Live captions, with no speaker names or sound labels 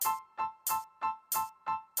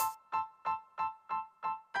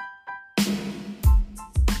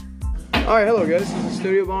Alright, hello guys, this is the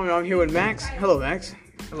Studio Bomb and I'm here with Max. Hello Max.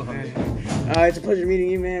 Hello. It's a pleasure meeting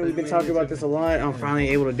you, man. We've been talking about this a lot. I'm finally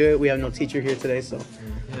able to do it. We have no teacher here today, so.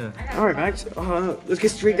 Yeah. Alright Max, let's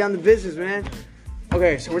get straight down to business, man.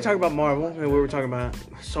 Okay, so we're talking about Marvel, and we were talking about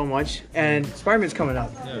so much, and Spider-Man's coming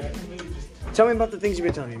up. Yeah. Tell me about the things you've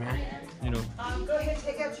been telling me, man. You know.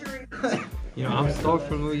 I'm stoked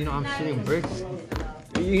for the movie. I'm shooting bricks.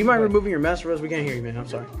 You mind removing your mask for us? We can't hear you, man. I'm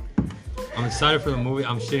sorry. I'm excited for the movie.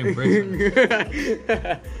 I'm shooting bricks.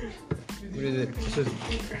 What is it? It's just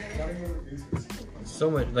so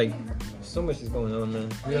much is going on, man.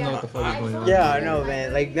 We don't know what the fuck is going on. Yeah, I know,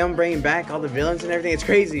 man. Like, them bringing back all the villains and everything. It's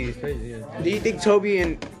crazy. It's crazy, yeah. Do you think Toby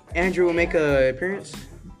and Andrew will make an appearance?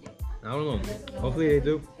 I don't know. Hopefully they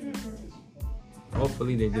do.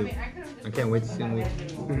 Hopefully they do. I can't wait to see the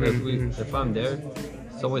movie. If I'm there,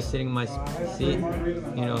 someone's sitting in my seat,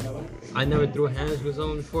 I never threw hands with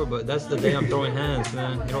someone before, but that's the day I'm throwing hands,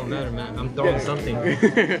 man. It don't matter, man. I'm throwing something.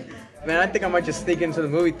 Man, I think I might just sneak into the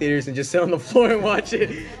movie theaters and just sit on the floor and watch it.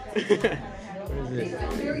 What is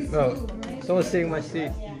it? Bro, someone's sitting in my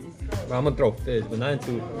seat. Bro, I'm gonna throw fish, but not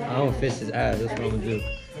into. I don't fish his ass. That's what I'm gonna do.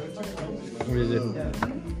 What is it?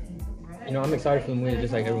 I'm excited for the movie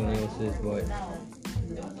just like everyone else is, but.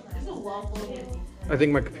 I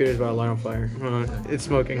think my computer's about to light on fire. It's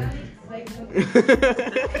smoking.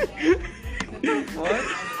 What?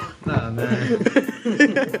 Nah,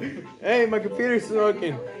 man. Hey, my computer's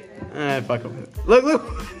smoking. Fuck him. Look.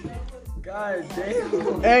 God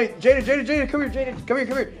damn. Hey, Jada, come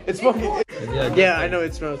here. It's smoking. Yeah, I know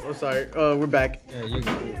it smells. I'm sorry. We're back.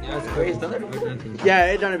 Yeah, it's crazy. Done it? Yeah,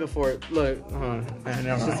 I done it before. Look,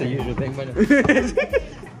 it's just a usual thing, but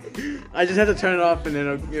I just have to turn it off and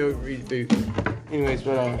then it'll read through. Anyways,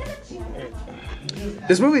 but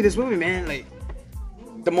this movie, man, like,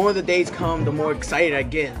 the more the days come, the more excited I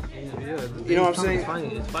get. Yeah, you know what I'm saying?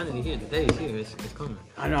 It's finally here. The day is here. It's coming.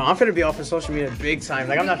 I know. I'm gonna be off of social media big time.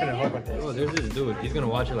 Like, I'm not gonna fuck with this. Oh, there's this dude. He's gonna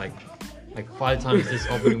watch it like 5 times this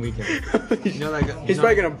opening weekend. He's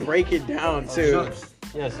probably gonna break it down too.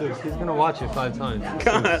 Yeah, so he's gonna watch it 5 times.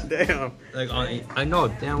 God damn. Like, I know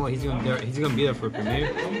damn well he's gonna be there for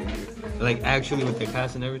premiere. Like, actually with the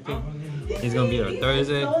cast and everything. He's gonna be there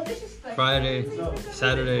Thursday, Friday,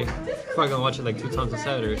 Saturday. Probably gonna watch it like 2 times on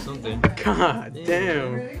Saturday or something. God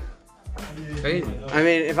damn. Crazy. I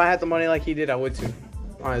mean, if I had the money like he did, I would too.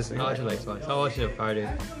 Honestly. I'll watch it like twice. I'll watch it Friday.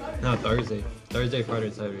 No, Thursday. Thursday,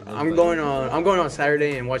 Friday, Saturday. I'm going on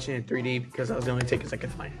Saturday and watching it in 3D because that was the only tickets I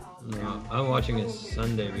could find. No, I'm watching it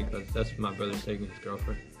Sunday because that's my brother's taking his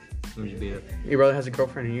girlfriend. I'm just be there. Your brother has a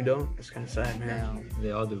girlfriend and you don't? It's kind of sad, man.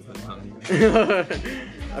 They all do, but not me.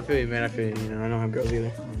 I feel you, man. I feel you. I don't have girls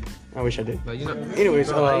either. I wish I did. But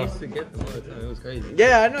anyways, bro, I used to get them all the time. It was crazy.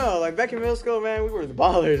 Yeah, I know. Like, back in middle school, man, we were the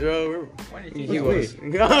ballers, bro. He was. I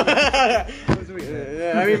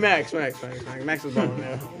mean, Max was balling,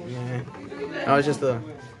 yeah. I was just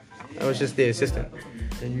the assistant.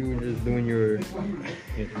 And you were just doing your.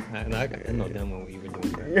 I know damn well what you were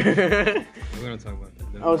doing. We're gonna talk about that.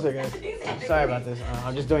 Oh, sorry, guys. Sorry about this.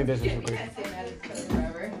 I'm just doing business real quick.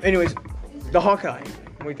 Anyways, the Hawkeye.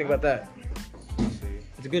 What do you think about that?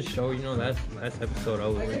 It's a good show. Last episode,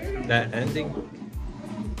 that ending.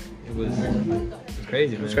 It was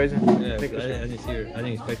crazy, man. It was crazy? Yeah, I didn't see her. I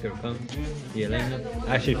didn't expect her to come. Yeah, Elena. I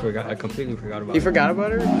actually forgot. I completely forgot about her. You forgot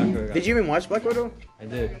about her? I forgot. Did you even watch Black Widow? I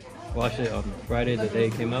did. Watched it on Friday, the day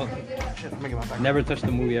it came out. Never touched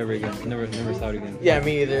the movie ever again. Never saw it again. Yeah,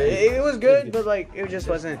 me either. It was good, but like, it just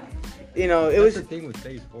wasn't. It That's was. the thing with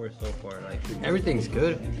Phase 4 so far. Like, everything's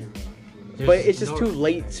good. But it's just too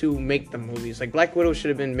late to make the movies. Like, Black Widow should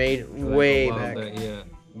have been made way back. Yeah,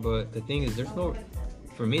 but the thing is,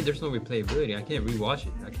 for me, there's no replayability. I can't rewatch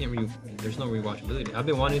it. There's no rewatchability. I've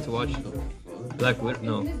been wanting to watch Black Widow.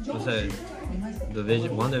 No, what's that?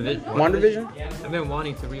 WandaVision? I've been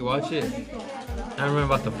wanting to rewatch it. I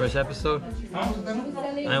remember about the first episode. I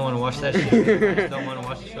didn't want to watch that shit. I just don't want to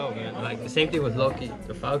watch the show, man. Like, the same thing with Loki.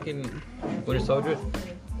 The Falcon, Winter Soldier.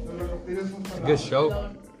 It's a good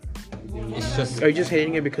show. It's just. Are you just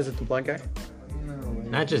hating it because of the black guy?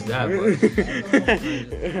 Not just that, but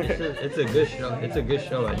it's a good show. It's a good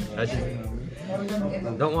show. I just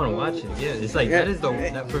don't want to watch it. Yeah, it's like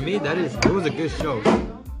for me it was a good show.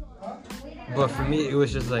 But for me, it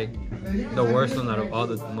was just like the worst one out of all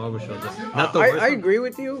the Marvel shows. Not the worst. I agree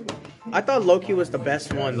with you. I thought Loki was the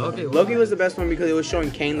best one. Loki was the best one because it was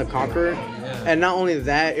showing Kang the Conqueror, and not only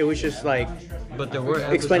that, it was just like. But there were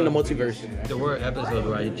explain the multiverse. There were episodes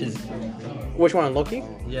where I just. Which one, Loki?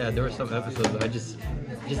 Yeah, there were some episodes where I just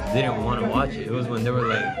didn't want to watch it. It was when they were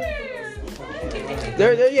like.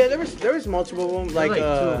 There was multiple of them. Like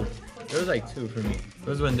There was like two for me. It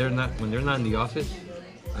was when they're not in the office,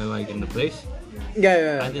 or like in the place.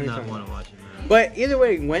 Yeah. I did not want to watch it, man. But either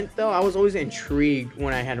way it went though, I was always intrigued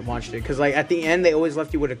when I had watched it because like at the end they always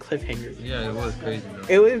left you with a cliffhanger. Yeah, it was crazy. Though.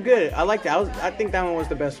 It was good. I liked it. I think that one was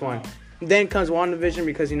the best one. Then comes WandaVision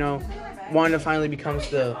because Wanda finally becomes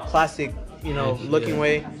the classic looking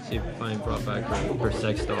way. She finally brought back her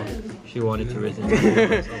sex doll. She wanted to raise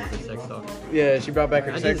her sex doll. Yeah, she brought back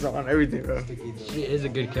her sex doll and everything, bro. She is a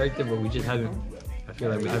good character, but we just haven't. I feel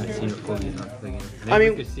like we haven't seen her fully enough. Like, maybe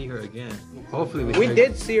we could see her again. Hopefully, we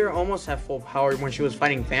did see her almost have full power when she was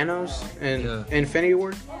fighting Thanos in Infinity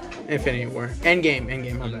War. Endgame.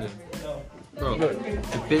 My bad. Bro,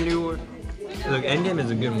 Infinity War. Look, Endgame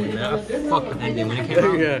is a good movie, man. I fuck with Endgame when it came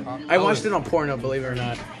out. Yeah, I watched it on porno, believe it or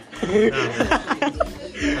not. Man,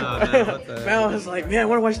 I was like, man, I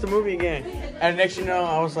want to watch the movie again. And next you know,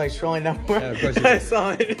 I was like scrolling down more. Yeah, of course I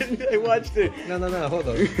saw it and I watched it. No, hold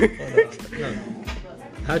on. No.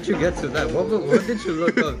 How'd you get to that? What did you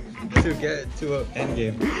look up to get to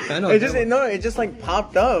Endgame? I know. It just like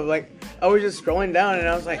popped up. Like I was just scrolling down and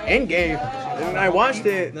I was like, Endgame. And I watched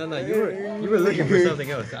it. No, you were looking for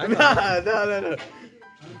something else. No.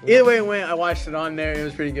 Either way it went, I watched it on there. It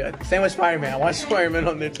was pretty good. Same with Spider-Man. I watched Spider-Man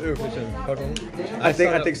on there too. Which one? Far From Home? I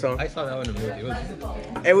think so. I saw that one in the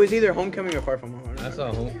movie. It was either Homecoming or Far From Home. I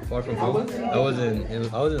saw Far From Home. I was in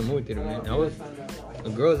the movie theater, man. The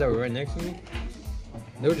girls that were right next to me.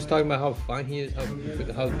 They were just talking about how fine he is, how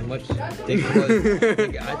much dick he was.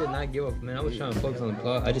 Like, I did not give up, man. I was trying to focus on the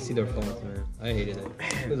plot. I just see their phones, man. I hated it.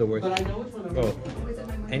 It was the worst. Bro,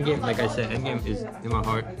 Endgame, like I said, Endgame is in my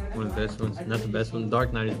heart one of the best ones. Not the best one.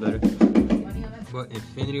 Dark Knight is better. But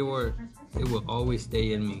Infinity War, it will always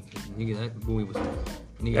stay in me. Nigga, that movie was.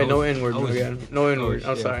 Nigga, no N-word, no N-word.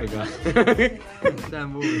 I'm sorry. That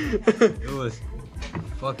movie, it was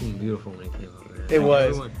fucking beautiful when it came out, man. It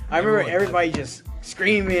was. I remember everybody just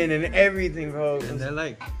screaming and everything, bro. And then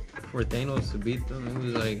like, for Thanos to beat them, it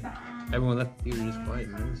was like everyone left the theater just quiet,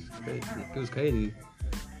 man. It was crazy.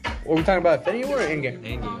 What we talking about, Infinity War or Endgame?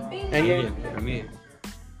 Endgame. For me.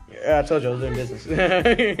 Yeah, I told you I was doing business.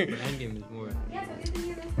 Endgame is more.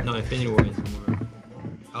 No, Infinity War is more.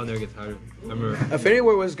 I'll never get tired of it. I remember. Infinity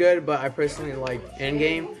War was good, but I personally like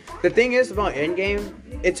Endgame. The thing is about Endgame,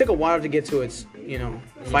 it took a while to get to its,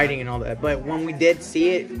 fighting and all that. But when we did see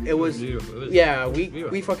it, it was beautiful.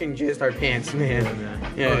 We fucking jizzed our pants, man.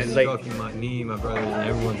 Yeah, I was fucking my knee, my brother, and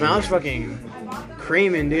everyone. Man, I was fucking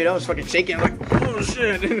creaming, dude. I was fucking shaking, like, oh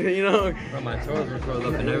shit, Bro, my toes were curled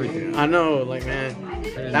up and everything. I know, like, man,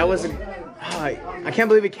 that was. I can't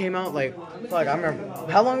believe it came out like. Fuck, I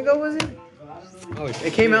remember. How long ago was it? Oh,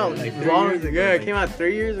 it came out like long ago. Yeah, it came out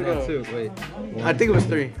 3 years ago. Wait. I think it was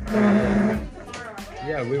 3.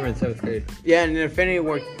 Yeah, we were in 7th grade. Yeah, and Infinity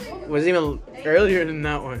War was even earlier than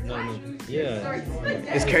that one. No. Yeah.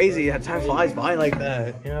 It's crazy how time flies by like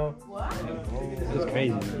that, It's crazy,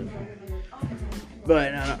 man.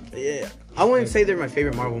 But, yeah, I wouldn't say they're my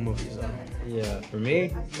favorite Marvel movies, though. Yeah, for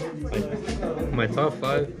me, my top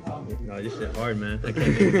 5. No, this shit hard, man. I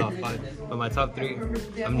can't make top 5. But my top 3,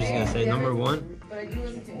 I'm just gonna say number 1,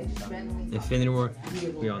 Infinity War.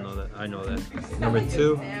 We all know that. I know that. Number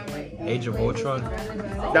 2, Age of Ultron.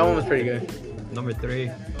 That one was pretty good. Number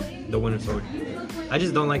 3, The Winter Soldier. I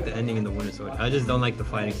just don't like the ending in The Winter Soldier. I just don't like the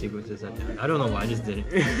fighting sequences at the end. I don't know why. I just didn't.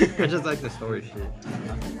 I just like the story shit.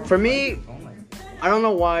 For me, I don't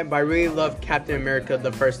know why, but I really love Captain America,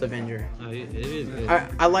 the First Avenger. It is good.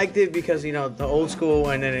 I liked it because, the old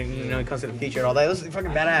school and then, it comes to the future and all that. It was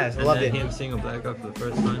fucking badass. I loved it. Him seeing a black guy for the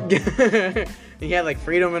first time. He had, like,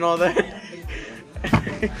 freedom and all that.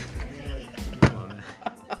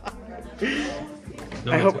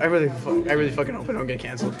 I really fucking hope I don't get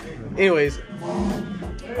canceled. Anyways,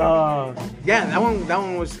 yeah, that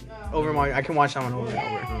one was over my. I can watch that one over and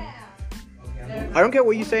over. I don't care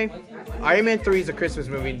what you say. Iron Man 3 is a Christmas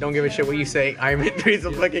movie. Don't give a shit what you say. Iron Man 3 is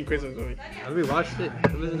a fucking Christmas movie. I rewatched it.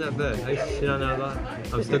 It wasn't that bad. I shit on that a lot.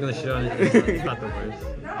 I'm still gonna shit on it. It's not the worst.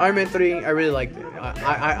 Iron Man 3, I really liked it.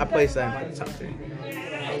 I placed that in my top 3.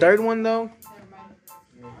 Third one though,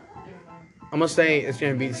 I'm gonna say it's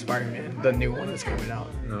gonna be Spider-Man, the new one that's coming out.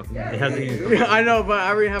 No, it hasn't even. I know, but I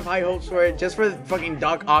already have high hopes for it. Just for the fucking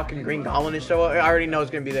Doc Ock and Green Goblin to show up, I already know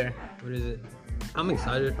it's gonna be there. What is it? I'm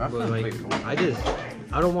excited, but like,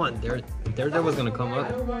 I don't want Daredevil's gonna come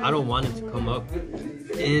up. I don't want it to come up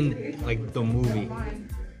in like the movie.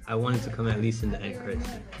 I want it to come at least in the end credits.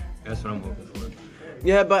 That's what I'm hoping for.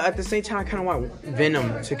 Yeah, but at the same time, I kind of want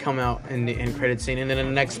Venom to come out in the end credit scene, and then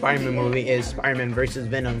the next Spider-Man movie is Spider-Man versus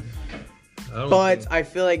Venom. But I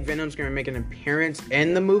feel like Venom's gonna make an appearance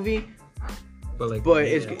in the movie. But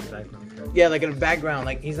it's like in the background,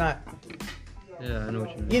 like he's not Yeah, I know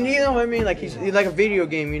what you mean. You know what I mean? Like he's like a video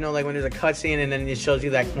game. You know, like when there's a cutscene and then it shows you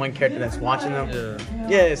that one character that's watching them.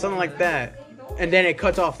 Yeah, something like that. And then it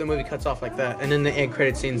cuts off. The movie cuts off like that. And then the end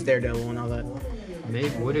credit scene's Daredevil and all that. Maybe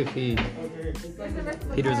what if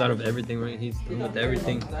Peter's out of everything, right? He's done with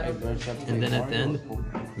everything, and then at the end,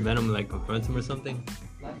 Venom like confronts him or something,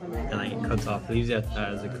 and like it cuts off, leaves it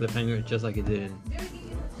as a cliffhanger, just like it did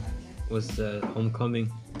in Homecoming,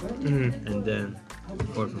 and then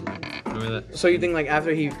Far From Home. Remember that? So you think like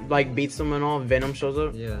after he like beats them and all, Venom shows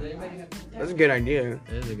up? Yeah, That's a good idea.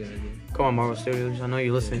 it is a good idea. Come on, Marvel Studios. I know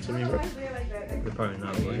you're listening to me, bro. They're probably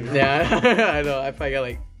not, but Yeah, I know. I probably got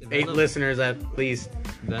like 8 Venom. listeners at least.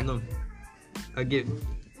 Venom, it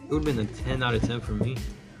would have been a 10 out of 10 for me.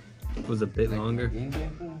 It was a bit longer.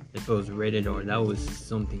 If it was rated R, that was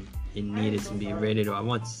something. It needed to be rated R. I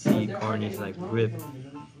want to see Carnage like rip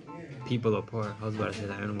people apart. I was about to say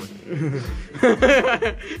that animal.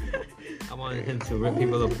 I wanted him to rip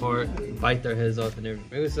people apart, bite their heads off and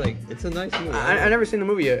everything. It was like, it's a nice movie. I never seen the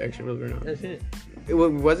movie yet, actually, believe it or not. That's it.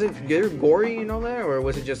 Was it good, gory and all that, or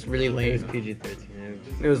was it just really It's lame?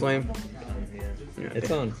 PG-13. It was lame. Yeah.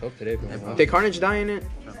 It's on soap today. Did Carnage die in it?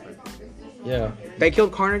 Yeah. They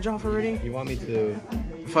killed Carnage off already? You want me to?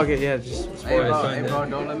 Fuck it, yeah, just Hey, spoil bro, sign that.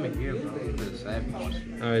 don't let me hear, bro. The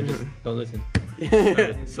savage. Alright, just don't listen. it.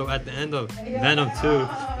 Alright, so at the end of Venom 2,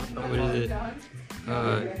 what is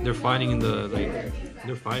it? They're fighting in the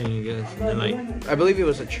they're fighting, I guess. And then like I believe it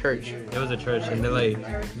was a church. it was a church, and then like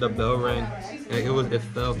the bell rang. And it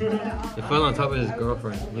fell on top of his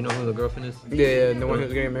girlfriend. You know who the girlfriend is? Yeah, the one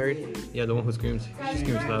who's getting married. Yeah, the one who screams. She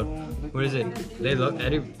screams loud. What is it? They love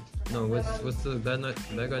Eddie. No, what's the bad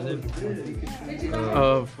guy's name?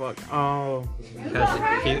 Oh, fuck. Oh.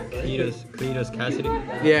 Cletus Cassidy.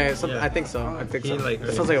 Yeah, Yeah. I think so. I think so. He, like-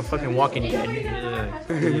 That sounds like a fucking Walking Dead. Yeah.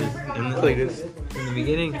 And Cletus. in the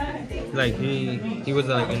beginning, like he was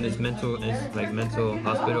like in this mental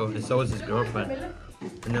hospital, and so was his girlfriend.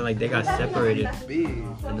 And then like they got separated,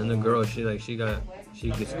 and then the girl she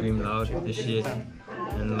could scream loud and shit,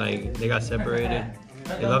 and like they got separated.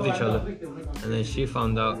 They loved each other, and then she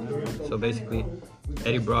found out. So basically,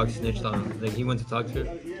 Eddie Brock snitched on him. Like he went to talk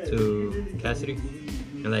to Cassidy,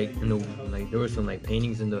 and like there were some like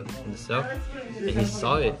paintings in the cell, and he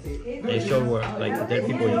saw it. And it showed where like the dead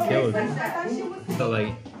people he killed. So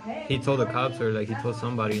like he told the cops or like he told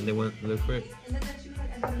somebody, and they went to look for it.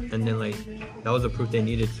 And then like that was the proof they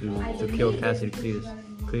needed to kill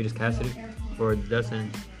Cletus Cassidy for a death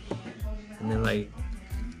sentence. And then like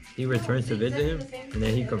he returns to visit him, and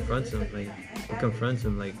then he confronts him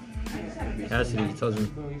like Cassidy. He tells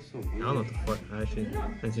him, I don't know what the fuck. I actually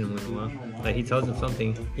haven't seen him in a while. Like he tells him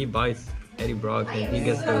something. He bites Eddie Brock, and he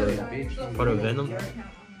gets the part of Venom,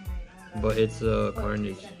 but it's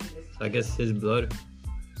Carnage. So I guess his blood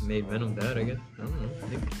made Venom bad. I guess I don't know.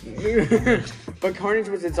 But Carnage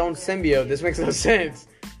was its own symbiote. This makes no sense.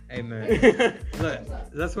 Hey man, look,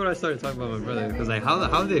 that's what I started talking about with my brother. Because like,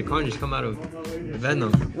 how did Carnage come out of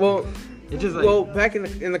Venom? Well, It just like back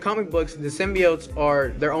in the comic books, the symbiotes are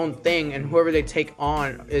their own thing, and whoever they take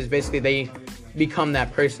on is basically they become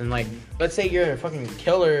that person. Like, let's say you're a fucking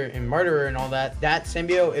killer and murderer and all that. That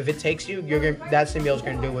symbiote, if it takes you, that symbiote's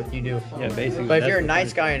gonna do what you do. yeah, basically. But if that's you're a the nice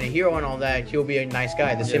thing. guy and a hero and all that, he'll be a nice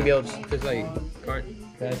guy. The symbiotes. Just like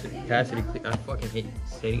Cassidy, I fucking hate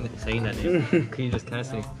saying that name. Cletus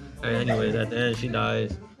Cassidy. Alright, anyways, at the end she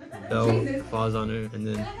dies. Bell falls on her, and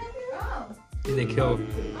then they kill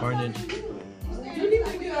Carnage.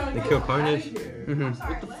 They kill Carnage.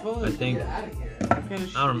 I think. I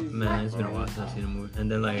don't. Man, it's been a while since I've seen the movie.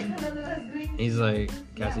 And then like, he's like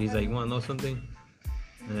Cassidy's like, you wanna know something?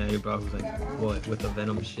 And then Eddie Brock was like, what? With the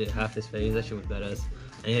Venom shit, half his face. That shit was badass.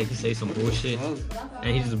 And he like say some bullshit,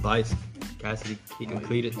 and he just bites Cassidy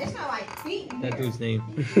completed. That dude's name.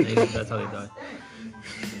 And that's how they die.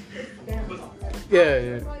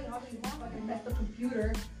 Yeah. That's the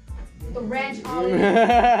computer. The ranch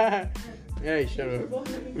holiday. Hey, shut up.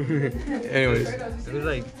 Anyways, It was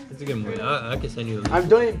like, it's a good movie. I can send you the link. I'm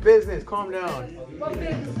doing business. Calm down.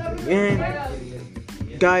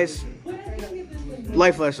 And guys,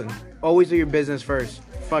 life lesson: always do your business first.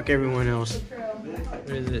 Fuck everyone else.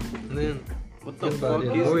 Where is it? And then, What the about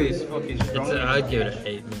fuck it? is Boys, this fucking I'd give it an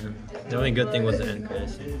 8, man. The only good thing was the end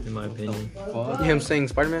credits, in my opinion. Him saying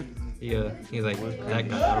Spider-Man. Yeah, he's like, that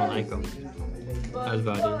guy, I don't like him. That was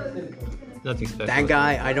about it. Nothing special. That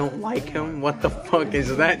guy, I don't like him. What the fuck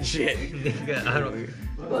is that shit? Nigga, I don't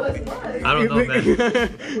know, man.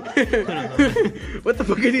 What the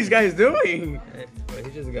fuck are these guys doing? But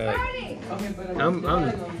he just got.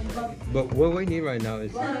 But what we need right now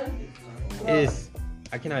is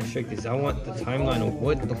I cannot shake this. I want the timeline of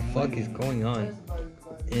what the fuck is going on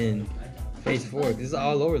in Phase 4. This is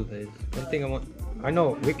all over the place. One thing I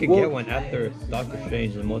know we could get one after Doctor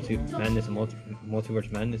Strange and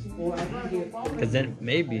Multiverse Madness. Because then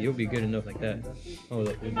maybe you'll be good enough like that. Oh,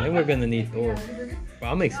 look, then we're gonna need Thor.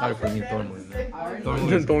 Well, I'm excited for the new Thor movie,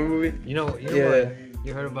 man. Thor movie. You know Yeah. what?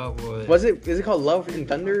 You heard about what? Was it? Is it called Love and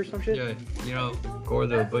Thunder or some shit? Yeah, you know, Gore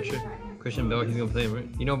the Butcher, Christian Bale, he's gonna play him, right?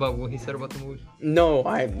 You know about what he said about the movie? No,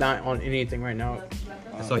 I'm not on anything right now.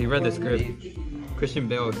 So he read the script. Christian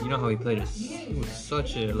Bale, you know how he played it? He was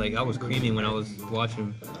such a, like, I was screaming when I was watching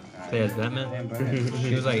him play as Batman.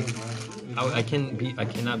 He was like, I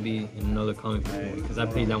cannot be in another comic book movie because I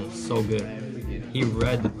played that one so good. He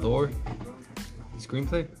read the Thor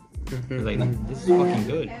screenplay. He was like, this is fucking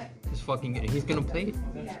good. This is fucking good. He's gonna play it.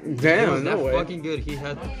 It Damn, was no that way. fucking good.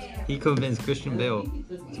 He convinced Christian Bale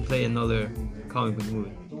to play another comic book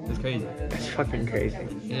movie. It's crazy. That's fucking crazy.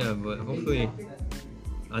 Yeah, but hopefully,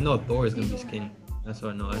 I know Thor is gonna be skinny. That's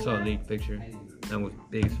what I know. I saw a leaked picture. That was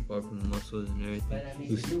big as fuck from the muscles and everything.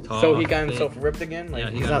 He was tall. So he got fit. himself ripped again? Like, Yeah,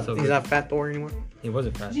 he he's got not himself he's ripped. not Fat Thor anymore? He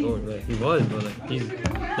wasn't Fat Thor, but he was. But like, he's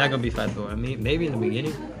not gonna be Fat Thor. I mean, maybe in the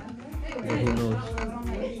beginning, but who knows?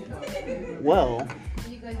 Well,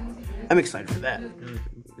 I'm excited for that.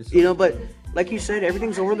 You know, but like you said,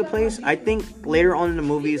 everything's over the place. I think later on in the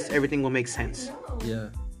movies, everything will make sense. Yeah.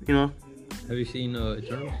 You know? Have you seen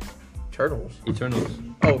Eternals? Turtles. Eternals.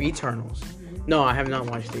 Oh, Eternals. No, I have not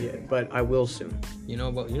watched it yet, but I will soon. You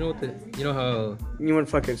know how You know what?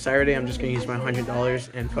 Fucking Saturday, I'm just gonna use my $100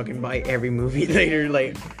 and fucking buy every movie later.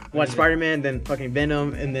 Like, watch Spider-Man, then fucking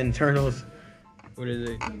Venom, and then Turtles. what is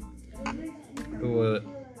it?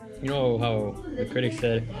 You know how the critics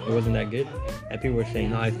said it wasn't that good, and people were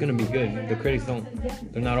saying, "Nah, it's gonna be good." The critics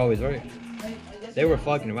they're not always right. They were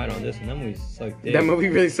fucking right on this, and that movie sucked dick. That movie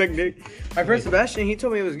really sucked dick. My friend Sebastian, he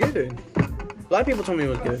told me it was good. A lot of people told me it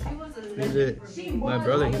was good. My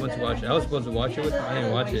brother, he went to watch it. I was supposed to watch it with him. I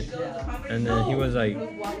didn't watch it, and then he was like,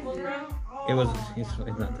 it's not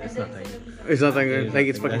that good. It's not that good. Like,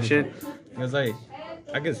 it's fucking shit. It was like,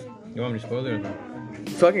 I guess you want me to spoil it or not?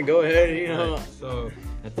 Fucking go ahead, you know. So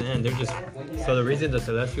at the end, so the reason the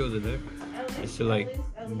Celestials are there is to, like,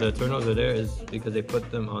 the Eternals are there is because they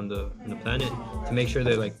put them on the planet to make sure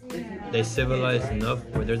they civilize enough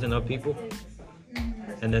where there's enough people,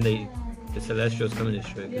 and then the Celestials come and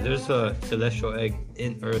destroy it. 'Cause there's a celestial egg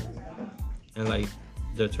in Earth, and like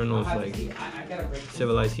the Eternals like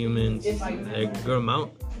civilize humans a good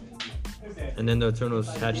amount, and then the Eternals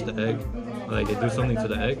hatch the egg, like they do something to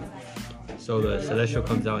the egg. So the Celestial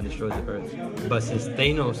comes out and destroys the Earth. But since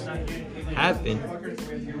Thanos happened,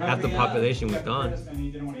 half the population was gone.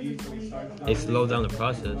 They slowed down the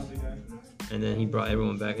process, and then he brought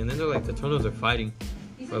everyone back. And then they're like, the Eternals are fighting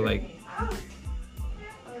for like,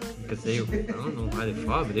 because I don't know why they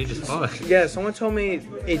fought, but they just fought. Yeah, someone told me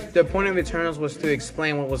the point of Eternals was to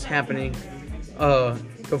explain what was happening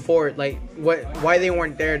before, like why they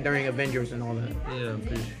weren't there during Avengers and all that. Yeah,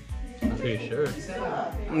 I'm pretty sure.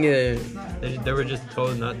 Yeah. They were just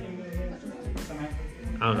told not.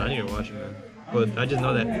 I don't know. I need to watch it, man. But I just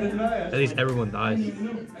know that at least everyone dies.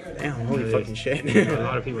 Damn, holy Yeah, fucking shit. A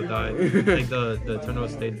lot of people died. Like the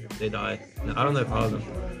Eternals, they died. I don't know if all of them.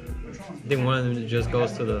 I think one of them just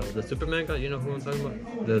goes to the Superman guy. You know who I'm talking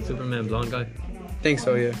about? The Superman blonde guy. Think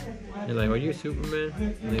so, yeah. You're like, are you Superman?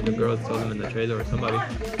 And like the girl told him in the trailer or somebody.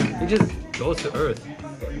 He just goes to Earth.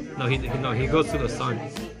 No, he goes to the sun.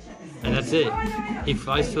 And that's it. He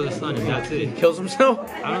flies to the sun and that's it. Kills himself?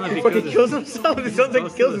 I don't know if he fucking kills kills himself. It sounds like he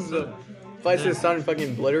Goes to kills the himself. sun. Flies to the sun and fucking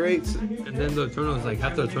obliterates. And then the Eternals, like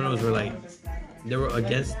half the Eternals were like, they were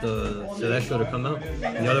against the Celestial to come out.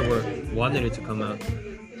 And the other were wanted it to come out.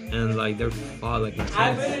 And like they fought like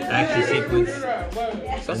intense action sequence.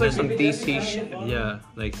 Sounds like some DC shit. Yeah,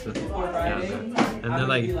 like yeah, man. And then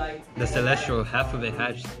like the Celestial, half of it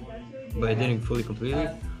hatched, but it didn't fully completely.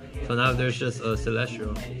 So now there's just a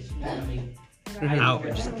Celestial out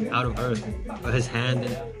of Earth. But his hand,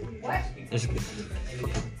 it's I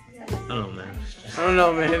don't know, man. I don't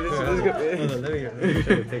know, man. This Hold is on, good. let me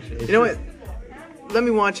show you a picture. It's You know what? Let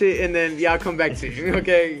me watch it and then I'll come back to you.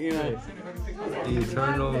 Okay, you know. The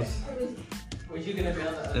Eternals ending.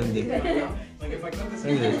 Look at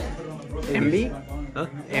this. MB? Huh?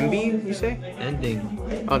 MB, you say?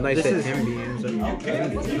 Ending. Oh, nice. This is-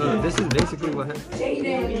 MB. No, this is basically what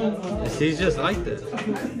happened. He's just like this.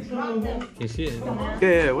 You see it?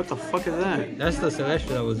 Yeah, what the fuck is that? That's the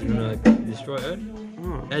Celestial that was gonna destroy Earth.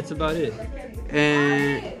 Oh. That's about it.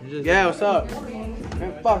 And yeah, what's up?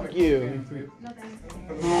 Man, fuck you.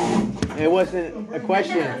 It wasn't a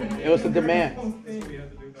question. It was a demand.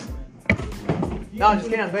 No, I'm just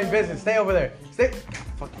kidding. I'm doing business. Stay over there. Stay.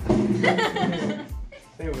 Fuck.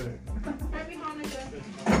 Stay over there. Happy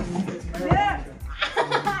Hanukkah. Yeah.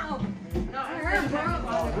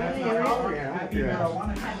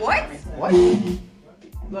 What? What?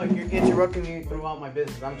 Look, you're interrupting me throughout my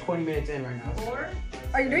business. I'm 20 minutes in right now.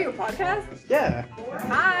 Are you doing a podcast? Yeah.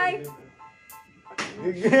 Hi.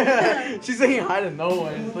 She's saying hi to no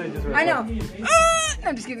one. It's literally just I know.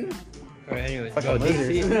 I'm just kidding. Alright, anyway. Fucking Yo, DC.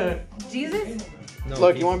 lizards. Jesus? No,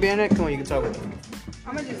 Look, you want to be in it? Come on, you can talk with me.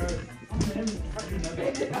 I'm gonna just.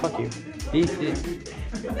 Fuck you. DC.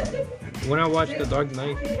 When I watched The Dark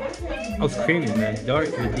Knight, I was screaming, man.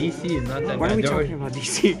 With DC is not that Why bad. are we talking about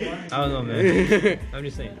DC? I don't know, man. I'm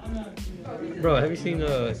just saying. Bro, have you seen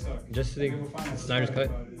Justice League Snyder's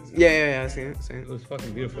Cut? Yeah, I seen it. It was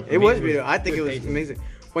fucking beautiful. It was beautiful. I think it was good amazing.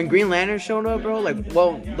 When Green Lantern showed up, bro,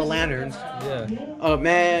 the Lanterns. Yeah. Oh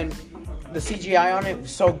man, the CGI on it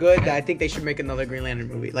was so good that I think they should make another Green Lantern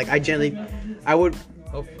movie. Like I would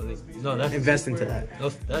Hopefully. No, that's invest into that.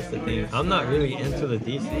 That's the thing. I'm not really into the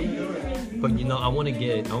DC, but I want to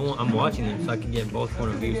get. I'm watching them so I can get both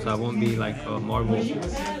point of views. So I won't be like a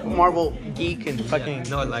Marvel geek and fucking.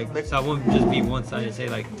 No, like so I won't just be one side and say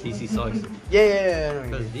like DC sucks. Yeah.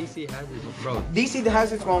 Because DC has its bro. DC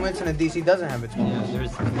has its moments and the DC doesn't have its Yeah, moments.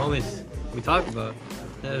 there's moments we talked about.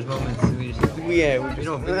 There's moments we just We don't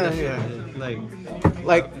just,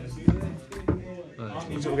 like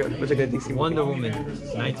what's a good DC movie? Wonder Woman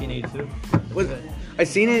 1982. I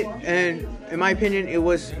seen it and in my opinion it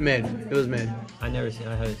was mid. It was mid. I haven't seen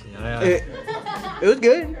it. It was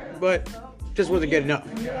good, but just wasn't good enough.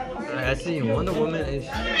 I seen Wonder Woman.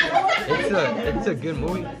 It's a good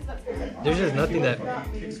movie. There's just nothing that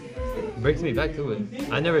brings me back to it.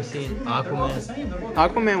 I never seen Aquaman.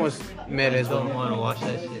 Aquaman was mid I as well. don't want to watch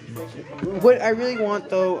that shit. What I really want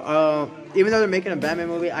though, even though they're making a Batman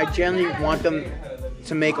movie, I generally want them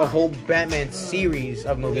to make a whole Batman series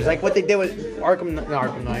of movies, like what they did with Dark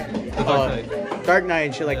Knight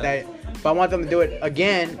and shit like that. But I want them to do it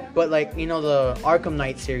again, but like the Arkham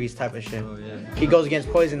Knight series type of shit. Oh, yeah. He goes against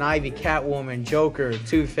Poison Ivy, Catwoman, Joker,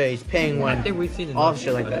 Two-Face, Penguin. I think we've seen all enough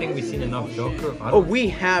shit like I that. think we've seen enough Joker. We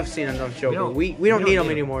have seen enough Joker. We don't need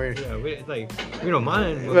him anymore. Yeah, we don't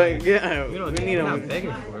mind. But Like, yeah, we don't we need we're not him.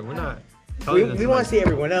 begging for it. We're not. We want to see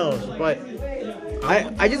everyone else, but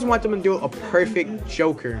I just want them to do a perfect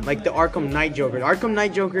Joker, like the Arkham Knight Joker. The Arkham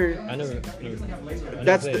Knight Joker. I never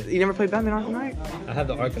You never played Batman Arkham Knight? I have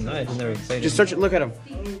the Arkham Knight. I just never played Just it. search it. Look at him.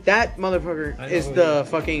 That motherfucker I know is who the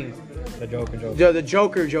fucking The Joker.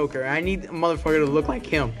 the Joker. I need a motherfucker to look like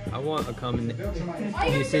him. I want a combination.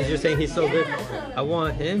 Since you're saying he's so good, I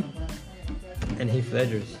want him and Heath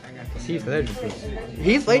Ledger's. Heath Ledger's was.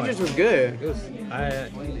 Heath Ledger's was good. It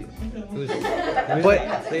was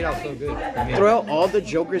But played out so good. For me. throughout all the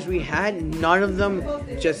Jokers we had, none of them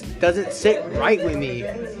just doesn't sit right with me.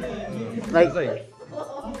 It's Like like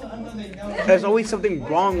there's always something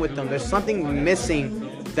wrong with them. There's something missing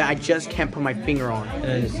that I just can't put my finger on.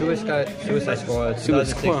 and Suicide Squad. Suicide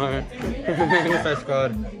Squad. Suicide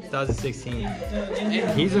Squad 2016.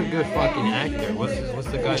 He's a good fucking actor. What's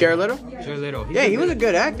the guy? Jared Leto? Jared Leto. Yeah, he was a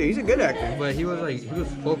good actor. He's a good actor. But he was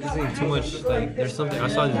focusing too much. Like there's something I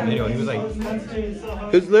saw in this video. He was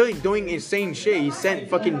like, He was literally doing insane shit. He sent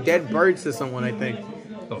fucking dead birds to someone, I think.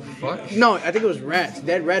 the fuck? No, I think it was rats.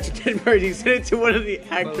 Dead rats or dead birds. He sent it to one of the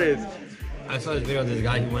actors. I saw this video of this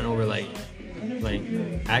guy who went over like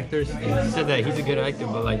actors and he said that he's a good actor,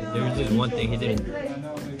 but like there was just one thing he didn't.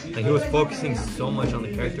 Like he was focusing so much on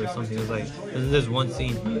the character or something. It was like there's this one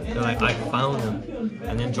scene. They're like, I found him,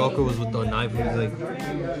 and then Joker was with the knife. He was like,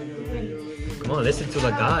 come on, listen to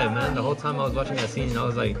the guy, man. The whole time I was watching that scene, I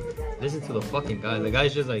was like, listen to the fucking guy. The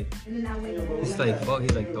guy's just like, he's like, fuck,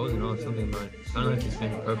 he's like dozing off something about it. I don't know if he's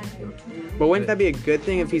playing purpose. But wouldn't that be a good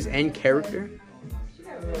thing if he's in character?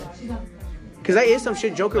 Because that is some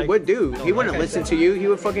shit Joker Like, would do. no, He wouldn't like I listen said- to you. He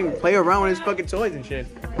would fucking play around with his fucking toys and shit.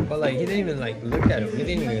 But like he didn't even like look at him. He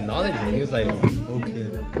didn't even acknowledge it. He was like,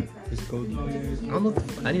 okay, just go.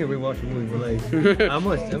 I need to rewatch the movie. But like, I'm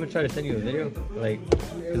gonna try to send you a video. Like,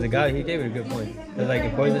 cause the guy he gave it a good point. Cause like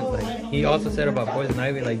in Poison, like he also said about Poison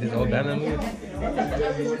Ivy, like this old Batman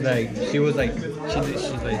movie. Like she was like,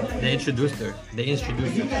 she's like they introduced her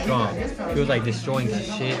strong. She was like destroying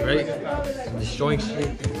shit, right? Destroying shit.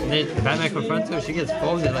 And then Batman confronts her. She gets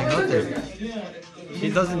folded like nothing. She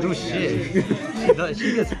doesn't do shit.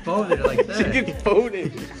 She gets folded like that. She gets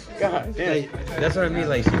voted. God damn. Like, that's what I mean.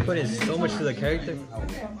 Like she put in so much to the character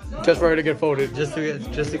Just for her to get folded. just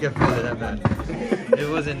to get folded that bad. It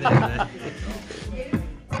wasn't there, man.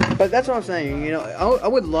 But that's what I'm saying. I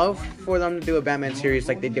would love for them to do a Batman series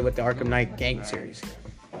like they did with the Arkham Knight gang series.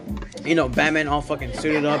 you know, Batman all fucking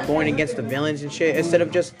suited up, going against the villains and shit, instead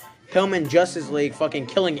of just him and Justice League fucking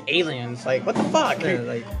killing aliens. Like, what the fuck? Yeah,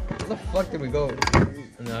 like, where the fuck did we go?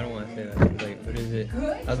 No, I don't want to say that. Like, what is it?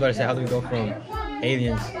 I was about to say, how do we go from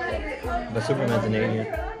aliens, but Superman's an alien?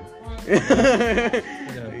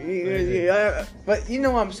 Yeah, but you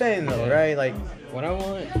know what I'm saying though, right? Like, what I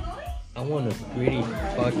want a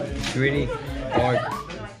gritty, dark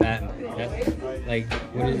Batman. Like,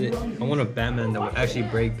 what is it? I want a Batman that would actually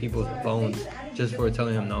break people's bones just for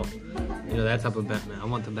telling him no. You know, that type of Batman. I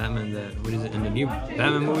want the Batman that, what is it, in the new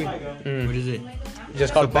Batman movie? What is it?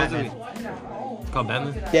 Just called Supposedly- Batman. It's called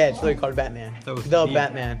Batman? Yeah, it's literally called Batman. That was The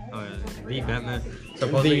Batman. Oh, yeah, the Batman.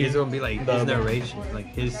 Supposedly it's gonna be like The his narration, like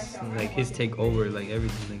his takeover, like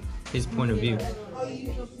everything, like his point of view.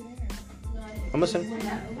 I'm listening.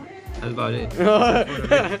 That's about it.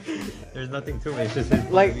 There's nothing to it. It's just his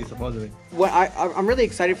point Like- of view, supposedly. What I'm really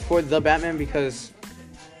excited for the Batman because,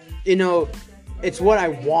 you know, it's what I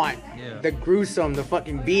want. Yeah. The gruesome, the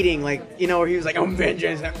fucking beating, like, you know, where he was like, I'm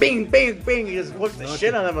vengeance, and bing, bing, bing, he just whoops the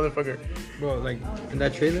shit out of that motherfucker. Bro, like in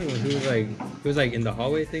that trailer when he was like in the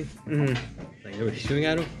hallway thing, Mm-hmm. like they were shooting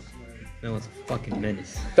at him. That was a fucking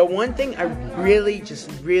menace. The one thing I really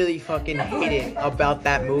fucking hated about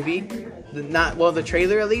that movie, the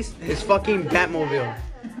trailer at least, is fucking Batmobile.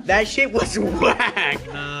 That shit was whack.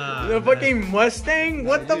 Nah, The fucking Mustang?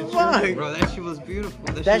 What the fuck? Bro, that shit was beautiful.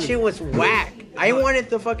 That shit was whack. I wanted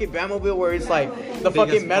the fucking Batmobile where it's like the Big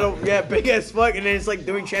fucking as metal, fuck. yeah, big as fuck, and then it's like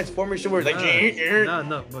doing Transformers shit where it's like,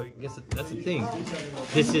 No, but guess that's the thing.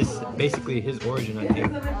 This is basically his origin, I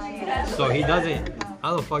think. So he doesn't.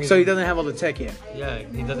 How the fuck? So he doesn't have all the tech yet, Yeah,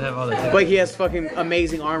 he doesn't have all the. but he has fucking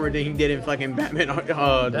amazing armor that he did in fucking Batman.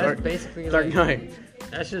 That's basically Dark like- Knight.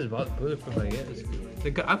 That's just bulletproof, I guess.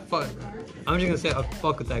 I'm just gonna say I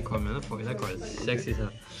fuck with that car, man. That car is sexy as hell.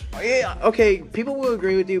 Yeah, okay, people will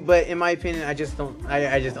agree with you, but in my opinion, I just don't like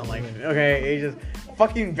it. Okay, it's just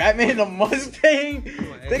fucking Batman in a Mustang.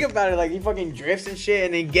 Think about it, like he fucking drifts and shit,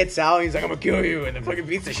 and then gets out, and he's like, I'm gonna kill you, and then fucking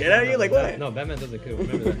beats the shit out of you. Like what? No, Batman doesn't kill.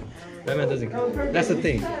 Remember that. Batman doesn't kill. That's the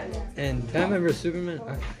thing. And Batman vs Superman,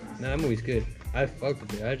 that movie's good. I fuck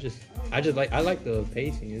with it. I just I like the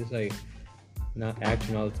pacing. It's like not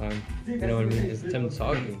action all the time. You know what I mean? It's them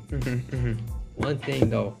talking. One thing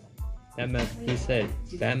though, he said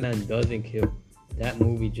Batman doesn't kill. That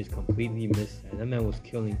movie just completely missed that. That man was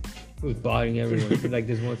killing. He was bodying everyone. Like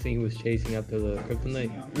this one thing he was chasing after the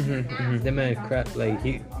kryptonite. That man like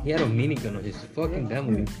he had a minigun on his fucking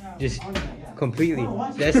Batmobile. Just completely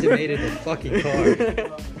decimated the fucking car.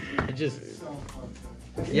 It just.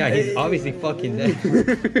 Yeah, he's obviously fucking dead.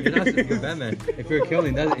 You're not supposed to Batman. If you're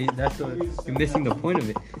killing, you're missing the point of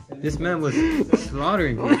it. This man was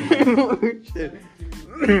slaughtering people. Shit.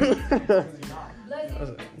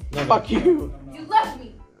 No, Fuck you. You left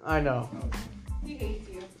me. I know. He hates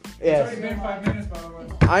you. Yes. It's been 5 minutes, by the way.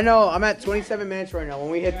 I know. I'm at 27 minutes right now.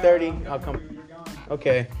 When we hit 30, I'll come.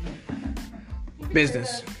 Okay.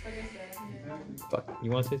 Business. Fuck.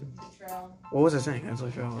 You want to say something? What was I saying? That's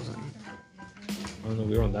what I was saying. I don't know.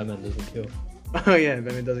 We were on Batman doesn't kill. Oh yeah,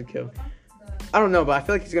 Batman doesn't kill. I don't know, but I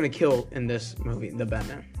feel like he's gonna kill in this movie, the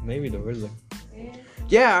Batman. Maybe the Riddler.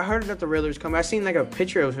 Yeah, I heard that the Riddler's coming. I seen like a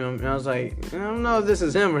picture of him, and I was like, I don't know if this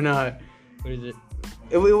is him or not. What is it?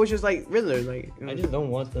 It was just like Riddler, like. I just don't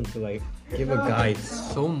want them to like give a guy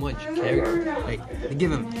so much character. Like they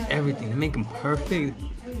give him everything. They make him perfect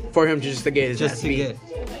For him just to get his just ass to beat. get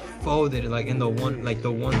folded like in the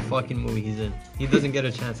one fucking movie he's in. He doesn't get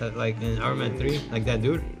a chance at like in Iron Man 3, like that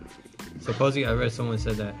dude. Supposedly I read someone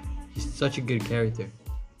said that he's such a good character.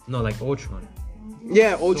 No, like Ultron.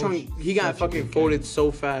 Yeah, Ultron, he got such a fucking good folded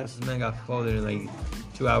so fast. This man got folded in like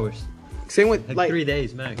 2 hours. Same with Like like 3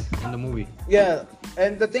 days max in the movie. yeah,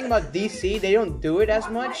 and the thing about DC, they don't do it as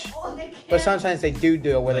much, but sometimes they do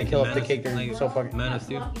it where they Like kill Man off the of- character like so fucking. Man of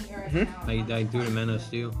Steel. Like dude in Man of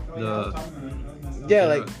Steel. Yeah,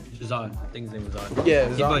 like Zod. I think his name was Zod. yeah,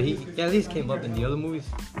 But he at least came up in the other movies,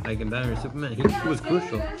 like in Batman and Superman. He was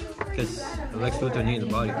crucial because Lex Luthor needed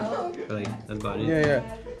the body. But, like that's about it.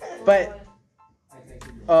 yeah. But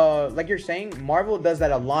like you're saying, Marvel does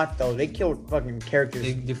that a lot though. They kill fucking characters.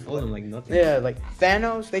 They fold him like nothing. Yeah, like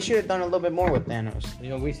Thanos, they should have done a little bit more with Thanos. You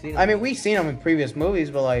know we seen. I mean, we've seen him in previous movies,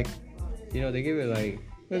 but like, you know they give it like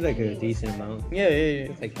it was like a decent amount. yeah.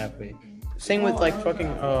 It's like halfway. Same with like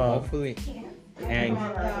fucking Hopefully, Hank,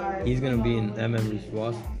 he's gonna be in Ant-Man vs.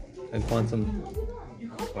 Wasp and Quantum,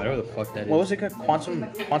 whatever the fuck that is. what was it called?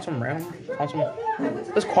 Quantum Realm? Quantum.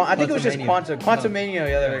 I think it was just Quantumania. Quantumania.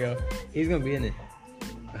 Yeah, there we go. He's gonna be in it.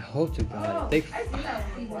 hope to God. He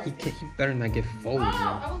better not get folded,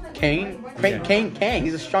 man. Kang? Yeah. Kang.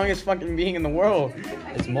 He's the strongest fucking being in the world.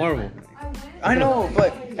 It's Marvel. I know,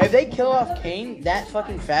 but if they kill off Kang that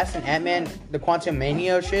fucking fast in Ant-Man, the Quantum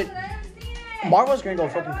Mania shit, Marvel's gonna go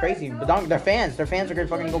fucking crazy. Their fans are gonna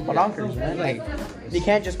fucking go bonkers, man. Like, you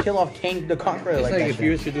can't just kill off Kang the Conqueror It's like like that if shit.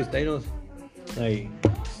 you introduce Thanos, like,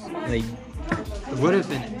 what if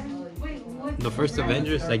in the first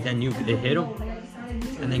Avengers, like that nuke, it hit him,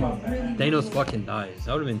 and then Thanos fucking dies?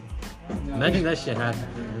 That would've been. Imagine that shit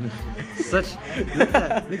happened.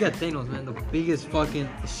 Look at Thanos, man, the biggest fucking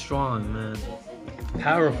strong man,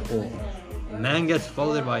 powerful man gets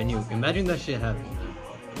folded by a nuke. Imagine that shit happened.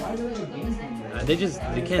 They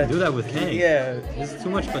can't do that with Kang. Yeah. There's too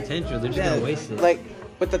much potential. They're just gonna waste it. Like,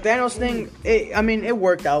 with the Thanos thing, it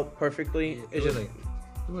worked out perfectly. It's just it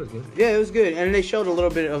was good. yeah, it was good, and they showed a little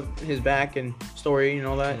bit of his back and story and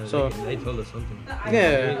all that. Yeah, So they told us something.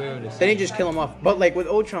 yeah, they didn't just kill him off. But like with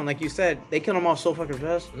Ultron, like you said, they killed him off so fucking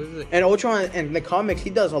fast. And Ultron in the comics, he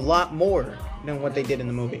does a lot more than what they did in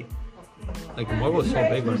the movie. Like Marvel's so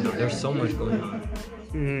big right now. There's so much going on.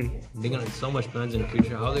 Mm-hmm. They're gonna so much plans in the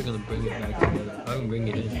future. How are they gonna bring it back together? How can bring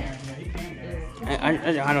it in?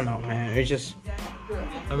 I don't know, man. It's just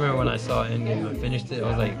I remember when I saw Endgame, I finished it. I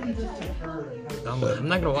was like, I'm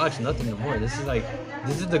not gonna watch nothing no more. This is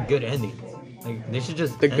the good ending. Like they should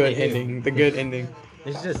just the end good it here. ending. The good ending.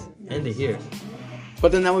 They should just end it here.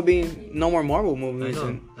 But then that would be no more Marvel I movies. know.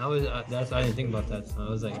 And I didn't think about that. So I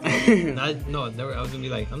was like, I was gonna be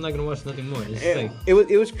like, I'm not gonna watch nothing more. It's just like,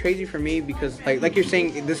 it was crazy for me because like you're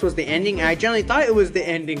saying, this was the ending. I generally thought it was the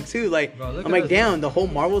ending too. Like Bro, look I'm at like, this. damn, the whole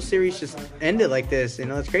Marvel series just ended like this. You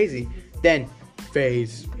know, it's crazy. Then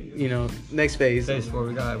phase, next phase. Phase 4,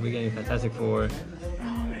 we're getting Fantastic Four.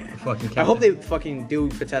 Fucking I hope Captain- they fucking do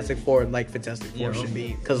Fantastic Four like Fantastic Four Yeah, should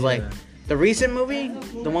be, cause yeah. like the recent movie,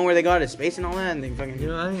 the one where they got to space and all that, and they fucking. You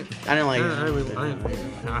know, I didn't like it.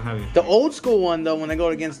 I haven't. The old school one though, when they go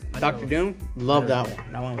against Doctor Doom, love that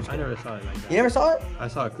one. That one was. I Good. never saw it like that. You never saw it? I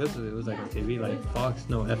saw a clip of it. It was like on TV, like Fox,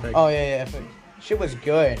 no FX. Oh yeah. Shit was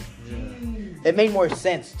good. It made more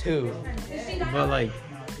sense too. But like,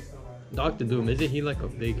 Doctor Doom, isn't he like a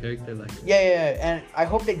big character? Like, Yeah, and I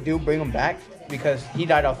hope they do bring him back because he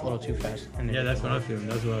died off a little too fast. yeah, that's what I'm feeling.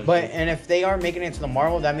 That's what. I was But thinking. and if they are making it to the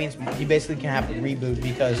Marvel, that means he basically can have a reboot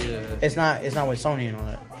because Yeah. it's not with Sony and all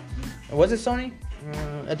that. Was it Sony?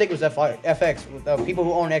 I think it was FX, with the people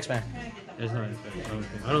who own X-Men. It's not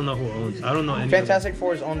FX. I don't know who owns. I don't know any. Fantastic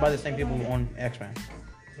Four is owned by the same people who own X-Men,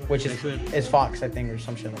 which X-Men? is Fox, I think, or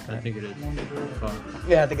some shit like I that. think it is. Fox.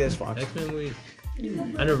 Yeah, I think it is Fox. X-Men movies.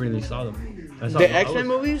 I never really saw them. The X-Men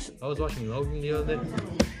movies? I was watching Logan the other day.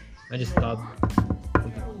 I just stopped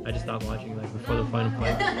watching like before the final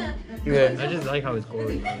fight. Yeah. I just like how it's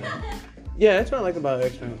gory. Yeah, that's what I like about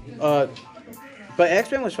X-Men. But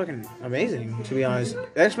X-Men was fucking amazing, to be honest.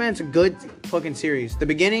 X-Men's a good fucking series. The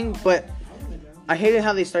beginning, but I hated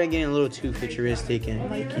how they started getting a little too futuristic and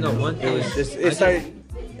like, No, one it thing was just I it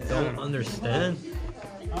started. don't understand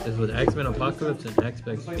is with X-Men Apocalypse and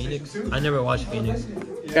X-Men Phoenix. I never watched Phoenix.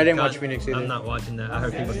 I didn't watch Phoenix either. I'm not watching that. I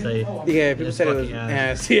heard people say. Yeah, people it's said it was fucking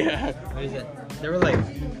ass. Yeah. What is it? They were like,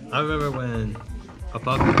 I remember when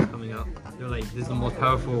Apocalypse was coming out. They were like, this is the most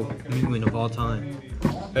powerful mutant of all time.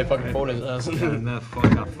 They fucking folded his ass. And that fuck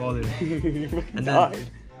got folded. And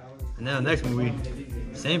then the next movie,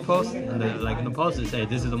 same post, and in the post it say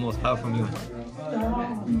this is the most powerful mutant.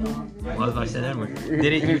 What if I said that word?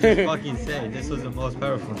 Didn't you just fucking say this was the most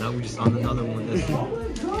powerful? Now we just on another one.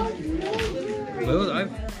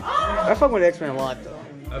 I fuck with X-Men a lot though.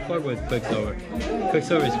 I fuck with Quicksilver.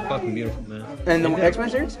 Quicksilver is fucking beautiful, man. And the They did- X-Men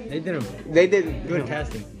series? They did a They did good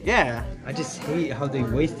casting. Yeah. I just hate how they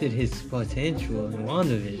wasted his potential in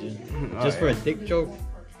WandaVision just for a dick joke.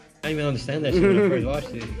 I didn't even understand that shit when I first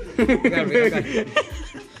watched it.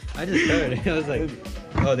 I just heard it. I was like,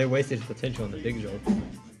 oh, they wasted his potential on the dick joke.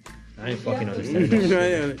 I didn't fucking understand that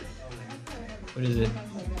shit. What is it?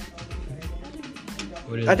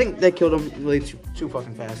 What is I it? think they killed him really too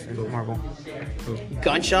fucking fast in Marvel. Cool.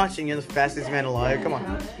 Gunshots and you're the fastest man alive. Come on.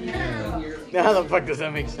 Now how the fuck does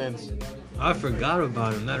that make sense? I forgot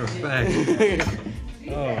about it, matter of fact.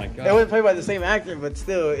 Oh my god. It was played by the same actor, but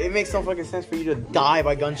still, it makes no fucking sense for you to die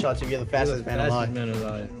by gunshots if you're the fastest man alive. Man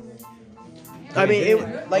alive. I mean,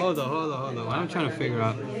 it like Hold on. I'm trying to figure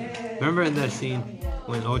out. Remember in that scene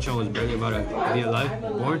when Ultron was barely about to be alive,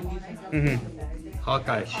 born?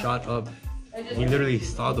 Hawkeye shot up. He literally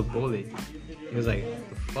saw the bullet. He was like,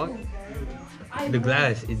 the fuck? The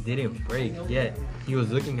glass, it didn't break yet. He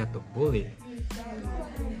was looking at the bullet.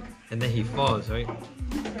 And then he falls, right?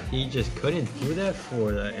 He just couldn't do that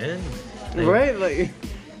for the end. Like, right, like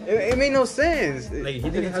It made no sense. Like, he Is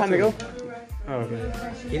didn't it have time to to- go? Oh,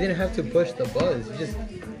 okay. He didn't have to push the buzz. He just,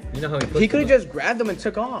 you know how he pushed He could the have just grabbed them and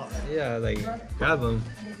took off. buzz? Yeah, like, grab him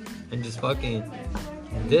and just fucking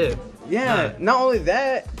dip. Yeah. Not only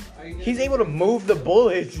that, he's able to move the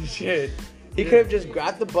bullets and shit. He could have just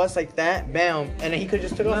grabbed the bus like that, bam, and then he could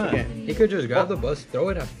just took off Nah, again. he could just grab the bus, throw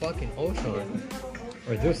it at fucking Ultron.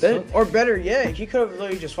 Or do That- something. or better yet, he could have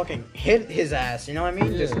literally just fucking hit his ass. You know what I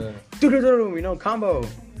mean? Just Yeah. do-do-do-do, you know, combo.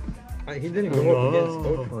 He didn't go up against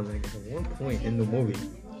Ultron like at one point in the movie.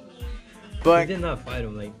 He But did not fight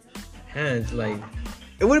him like hands like.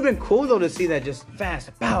 it would have been cool though to see that just fast,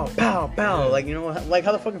 pow, pow, pow, like you know, like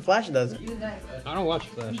how the fucking Flash does it. I don't watch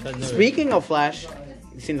Flash. I've never, Speaking of Flash,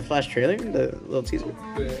 you seen the Flash trailer, the little teaser?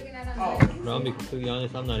 Bro, I'll be completely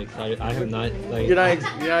honest. I'm not excited. I have not like. You're not I've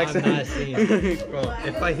excited? not seen. Bro,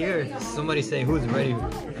 if I hear somebody say who's ready,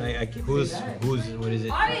 who's what is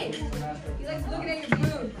it? Artie! He likes looking at your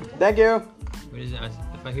food. Thank you. What is it?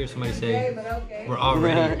 If I hear somebody say Okay, but okay. we're all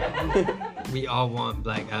ready, we all want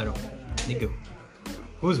Black Adam, nigga.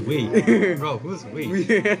 Who's we? Bro, who's we?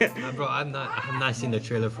 Nah, bro, I have not seen the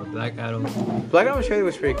trailer for Black Adam. Black Adam trailer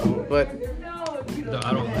was pretty cool, but No,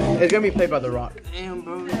 I don't like it's gonna be played by The Rock. Damn,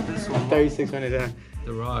 bro, this one. 36 minutes in.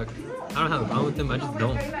 The Rock. I don't have a problem with him. I just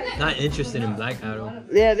don't. Not interested in Black Adam.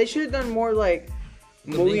 Yeah, they should have done more like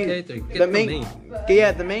The main character.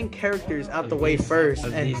 Get the main characters out the way first,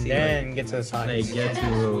 Of and DC, then get to the Like, sides. get to.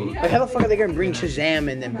 Like, how the fuck are they gonna bring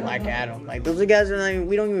Shazam and then Black Adam? Like, those are guys that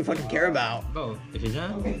we don't even fucking care about. Bro, if it's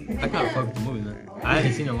not, I kind of fuck with the movie, man. I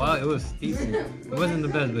haven't seen it in a while. It was decent. It wasn't the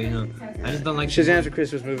best, but you know, I just don't like. Shazam's a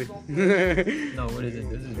Christmas movie. No, what is it?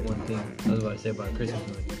 This is one thing I was about to say about Christmas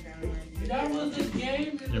movie. Never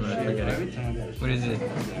mind, forget it. What is it?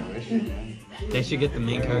 They should get the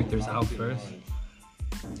main characters out first.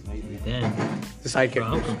 Then, The side bro,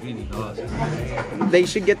 I'm characters. completely lost. They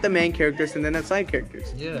should get the main characters and then the side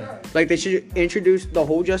characters. Yeah. Like, they should introduce the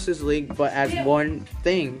whole Justice League, but as one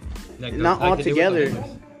thing, Like not like all they did with together.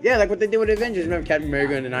 Avengers. Yeah, like what they did with Avengers. Remember Captain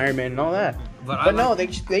America and Iron Man and all that. But But no, they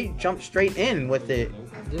jumped straight in with it.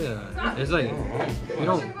 Yeah, it's like we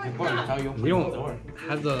don't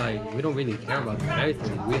have the like we don't really care about the characters.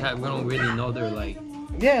 We don't really know they're like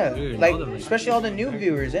Yeah, Dude, like all them, like- especially all the new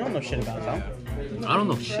viewers, they don't know shit about them. I don't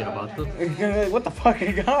know shit about them. What the fuck,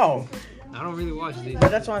 go? I don't really watch these. But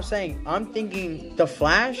that's what I'm saying. I'm thinking the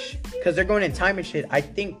Flash, because they're going in time and shit. I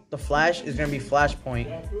think the Flash is gonna be Flashpoint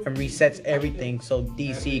and resets everything so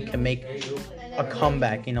DC can make a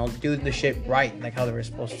comeback. You know, do the shit right, like how they were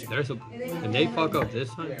supposed to. If they fuck up this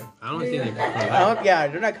time, I don't think they can come I back. don't- yeah,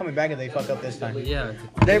 they're not coming back if they fuck up this time. Yeah,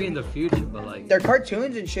 They're- maybe in the future, but like Their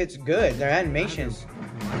cartoons and shit's good. Their animations,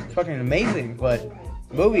 it's fucking amazing. But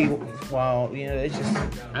movie, wow, you know, it's just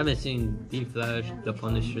I haven't seen The Flash, The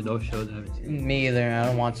Punisher, those shows. I haven't seen. me either. I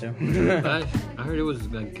don't want to. Flash, I heard it was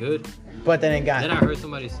like good. But then it got. Then I heard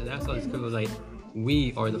somebody say I saw this clip was like,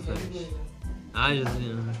 "We are the Flash." I just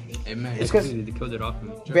you know, Hey, man. It's 'cause- they killed it off of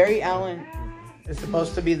me. Barry Allen is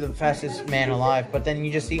supposed to be the fastest man alive, but then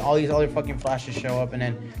you just see all these other fucking Flashes show up, and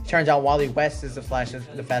then it turns out Wally West is the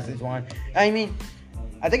fastest one. I mean,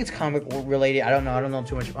 I think it's comic related. I don't know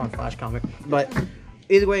too much on Flash comic, but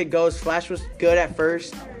either way it goes, Flash was good at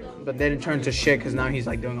first, but then it turned to shit because now he's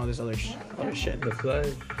like doing all this other shit. The Flash.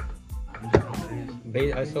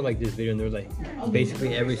 I saw like this video and they were like,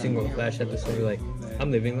 basically every single Flash episode, like,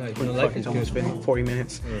 I'm living life. You know, life Fuck, is it's almost good. been 40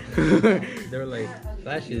 minutes. They were like,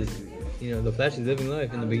 Flash is, you know, the Flash is living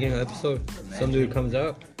life. In the beginning of the episode, some dude comes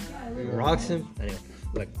out, rocks him, and he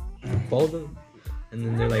like falls him, and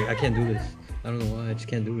then they're like, I can't do this. I don't know why, I just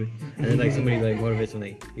can't do it. And then like somebody like motivates him,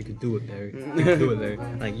 like, you could do it, Barry. You could do it, Barry.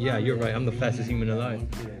 Like, yeah, you're right. I'm the fastest human alive.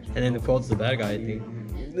 And then the Colt's the bad guy, I think.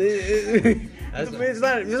 It's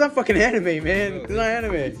not fucking anime, man. It's not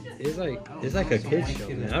anime. It's like a kids show,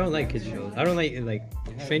 man. I don't like kids shows. I don't like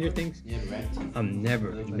Stranger Things. I'm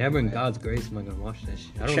never in God's grace am I gonna watch that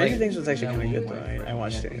shit. I don't Stranger like. Things was actually kind of good though. I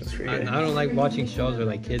watched it. It was pretty I good. don't like watching shows where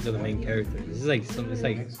like kids are the main characters. This is like it's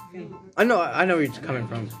like I know where you're coming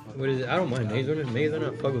from. what is it? I don't mind Maze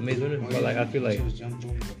Runner. Fuck with Maze Runner, but like I feel like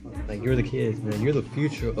you're the kids, man. You're the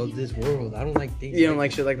future of this world. I don't like things. You don't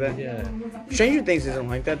like shit like that? Yeah, Stranger Things isn't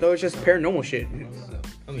like that though. It's just paranormal shit.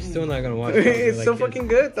 I'm still not gonna watch. shows where, It's like, so kids- fucking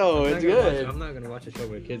good though. I'm It's not gonna good. I'm not gonna watch a show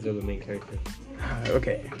where kids are the main character.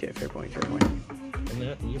 Okay, fair point. I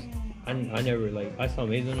mean, I never like. I saw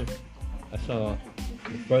Maze Runner. I saw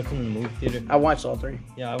the first one in the movie theater. I watched all three.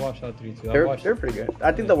 Yeah, I watched all three too. I They're watched pretty good.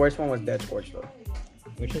 I think the worst one was Dead Scorched though.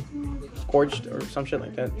 which one? Scorched or some shit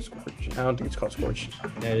like that. Scorched. I don't think it's called Scorched.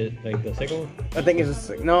 That is like the second one, I think it's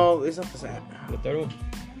no, it's not the same. the third one.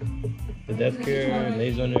 The Death Cure,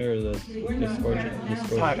 Maze Runner, or the Scorcher? The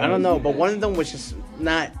Scorcher. Fuck, I don't know, but one of them was just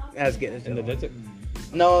not as good as And the Desert.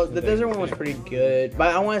 No, the desert one was pretty good,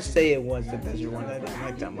 but I want to say it was the desert one that I didn't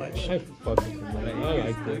like that much. I fucking I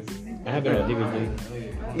liked it. I have it on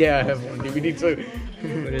DVD. Yeah, I have one DVD too.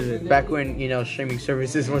 What is it? Back when streaming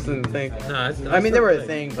services wasn't a thing. Nah, I mean, they were a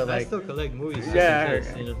thing, but I like, still collect movies. Just Yeah, in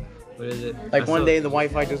case, you know. What is it? like I one still- day the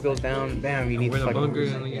Wi-Fi just goes down. Damn, you need We're to in the fucking. bunker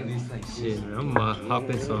and shit, man. I'm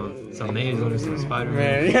hopping some Maze Runner, some Spider-Man.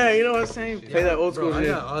 Man, yeah, you know what I'm saying? Play that old school Bro, I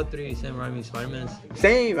shit. got all 3 Sam Raimi Spider-Mans.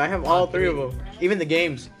 Same, I have all 3 of them. Even the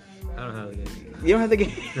games. I don't have the game. You don't have the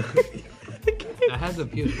game. I had the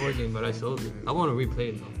PS4 game, but I sold it. I want to replay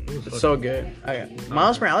it though. It was It's fucking- so good.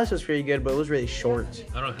 Miles Morales was pretty good, but it was really short.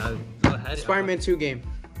 I don't have it. I had it. Spider-Man 2 game.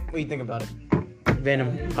 What do you think about it?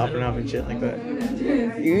 Venom popping up and shit like that.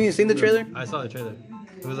 You even seen the trailer? I saw the trailer.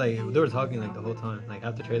 It was like they were talking like the whole time, like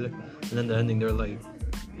after the trailer, and then the ending they were like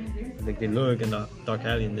they look in the Dark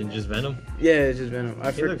Alley and then just Venom. Yeah, it's just Venom.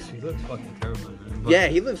 He looks fucking terrifying, man. But Yeah,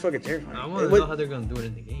 he looks fucking terrifying. I want to What- know how they're gonna do it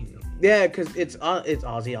in the game though. Yeah, cause it's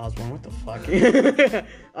Ozzy Osbourne. What the fuck?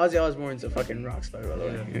 Ozzy Osbourne's a fucking rock star, by the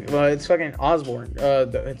way. Well, it's fucking Osbourne.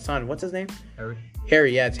 His son. What's his name? Harry.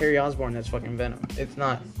 Harry. Yeah, it's Harry Osbourne. That's fucking Venom. It's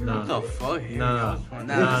not. Nah. What the fuck? Nah,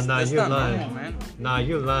 That's you not lying. normal, man. Nah,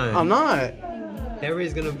 you lying. I'm not.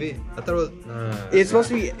 Harry's gonna be. I thought it was. Nah. It's supposed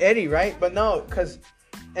to be Eddie, right? But no, cause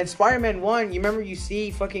in Spider-Man 1, you remember you see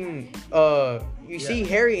fucking you see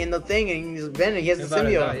Harry in the thing and he's Venom. He has the About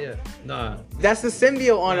it, symbiote. yeah. Nah. That's the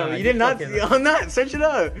symbiote on Nah, him. You you did not. fucking- I'm not. Search it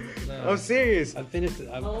up. Nah. I'm serious. I finished it.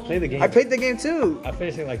 I played the game. I played the game too. I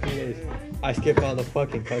finished it in like 3 days. I skipped all the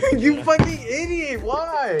fucking cutscenes. You fucking idiot!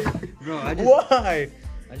 Why? Bro, I just Why?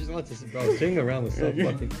 want to, bro. Swing around was so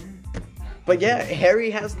fucking. But yeah, Harry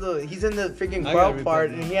has he's in the freaking I gotta grub replay part,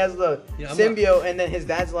 it. and he has the Yeah, I'm symbiote, and then his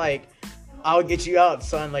dad's like, "I'll get you out,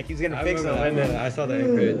 son." Like he's gonna I fix him, remember, and then I saw that.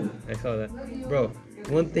 Great. I saw that, bro.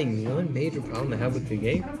 One major problem I have with the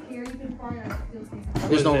game.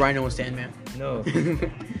 there's no Rhino and Sandman. No,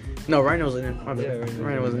 No, Rhino's in it. My bad. Yeah, Rhino's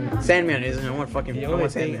Rhino was in it. Sandman isn't. I want fucking. the I only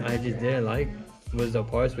want thing Sandman. I just didn't like was the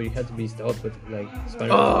parts where you had to be stealth with like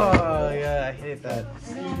Spider-Man. Oh yeah, I hate that.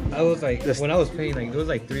 I was like, This- when I was playing, like there was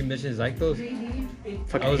like 3 missions like those.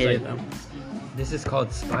 Fucking I was hate it like, though. This is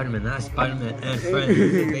called Spider-Man, not Spider-Man and friends.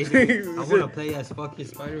 This is basically, I want to play as fucking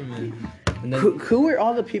Spider-Man. And then Who were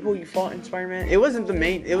all the people you fought in Spider-Man? It wasn't the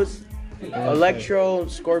main. It was Electro,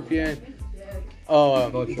 Scorpion,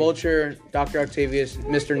 Vulture, Doctor Octavius,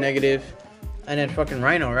 Mr. Negative, and then fucking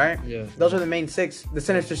Rhino, right? Yeah. Those are the main 6, the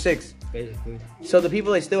Sinister 6. basically, So the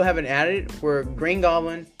people they still haven't added were Green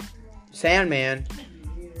Goblin, Sandman,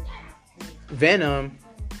 Venom.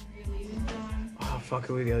 Oh fuck,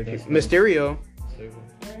 who were the other people? Mysterio.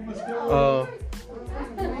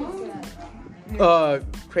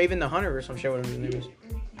 Craven the Hunter or some shit, whatever his name is,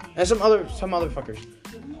 and some other fuckers.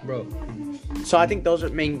 bro. So I think those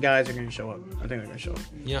main guys are gonna show up. I think they're gonna show up.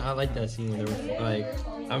 You know, I like that scene when they were like,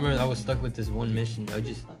 I remember I was stuck with this one mission. I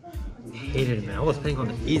just hated it, man. I was playing on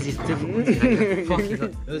the easiest difficulty. I got fucking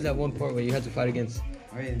up. There was that one part where you had to fight against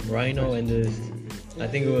Rhino and this, I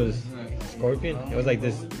think it was Scorpion. It was like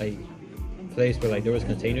this like place where like there was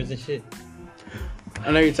containers and shit. I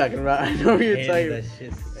know what you're talking about. I know what you're Hated talking that about.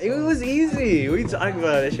 shit. It was easy. What are you talking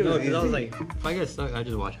about? That shit No, was because easy. I was like, if I get stuck, I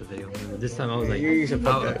just watch a video. But this time I was like, You should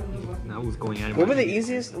fuck that. I was going at it. What were the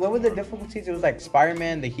easiest? What were the difficulties? It was like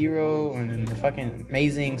Spider-Man, the hero, and then the fucking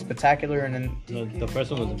amazing, spectacular, and then The first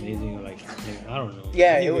one was amazing. Like I don't know.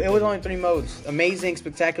 yeah, it was only 3 modes: amazing,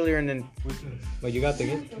 spectacular, and then But you got the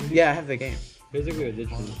game? yeah, I have the game Basically, or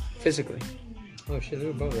digitally? physically. Oh shit, they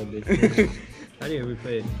were both that bitch. I need to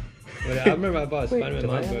replay it. But I remember I bought Spider-Man do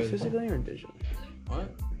I Miles have it Morales. physically or digitally? What?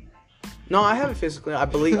 No, I have it physically. I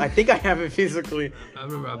think I have it physically. I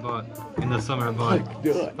remember I bought in the summer. I bought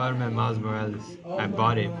God. Spider-Man Miles Morales. I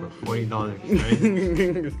bought it for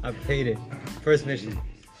 $40. Right? I paid it. First mission,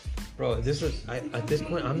 bro. This was at this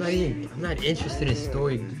point. I'm not interested in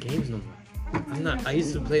story games no more. I'm not. I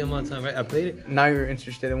used to play them all the time. Right? I played it. Now you're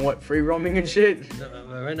interested in what, free roaming and shit? No,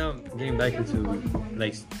 right now I'm getting back into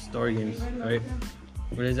like story games. Right?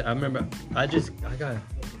 What is it? I remember I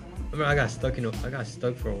got stuck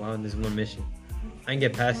for a while in this one mission. I didn't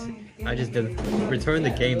get past it. I just did returned the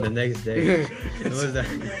game the next day.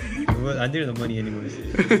 I needed the money anyways.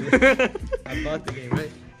 I bought the game,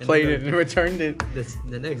 right? And Played then it and returned it.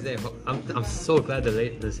 the next day, I'm so glad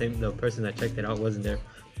the person that checked it out wasn't there.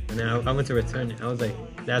 And then I went to return it. I was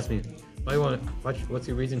like, they asked me, what's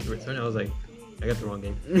your reason to return it? I was like, I got the wrong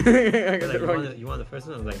game. I They're got like, the wrong. you want the first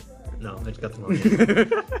one? I was like, no, I just got the wrong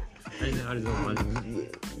game. I just don't want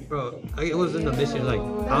it. Bro, it was in the mission. Like,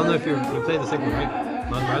 I don't know if you played the second one, right?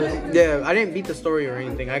 Miles Morales? Yeah, I didn't beat the story or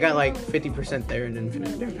anything. I got like 50% there and then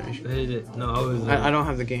didn't finish. No, I was. I don't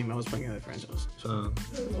have the game. I was playing other friends' house.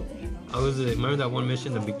 I was. Remember that one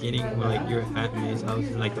mission in the beginning where like you're at May's house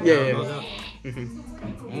and like the Yeah, power yeah. goes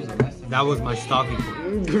out? That was my stopping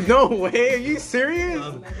point. No way. Are you serious?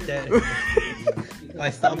 My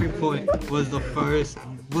stopping point was the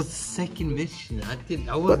second mission.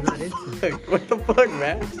 I was not into it. What the fuck,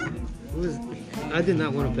 man? I did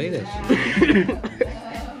not want to play that shit.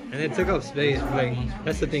 And it took up space. Like,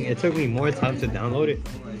 that's the thing. It took me more time to download it.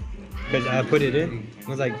 Because I put it in. It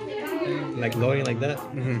was like loading like that.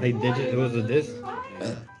 Like digit. It was a disc.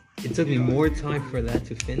 It took me more time for that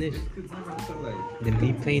to finish than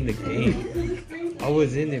me playing the game. I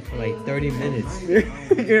was in it for like 30 minutes.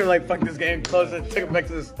 You're like, fuck this game, close it, take it back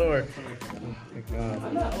to the store.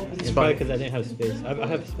 It's probably because I didn't have space. I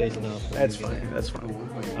have space now. That's fine, that's fine.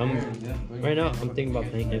 Right now, I'm thinking about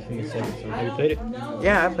playing Infamous Second Son. Have you played it?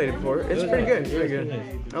 Yeah, I played it before. It's pretty good, really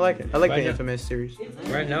good. I like it. I like the now- Infamous series.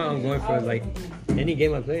 Right now, I'm going for like any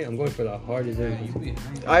game I play. I'm going for the hardest difficulty.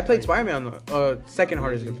 I played Spider-Man on the second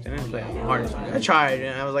hardest difficulty. I didn't play on the hardest one. I tried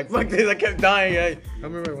and I was like, fuck this, I kept dying. I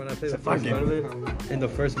remember when I played the first fucking- Spider-Man in the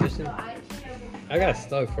first mission. I got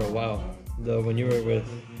stuck for a while. When you were with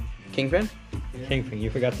Kingpin? Kingpin, you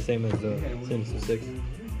forgot to say him as the Sims 6.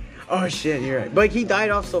 Oh shit, you're right. But he died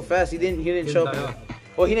off so fast. He didn't show die up. off.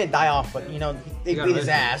 Well, he didn't die off, but you know, they got beat his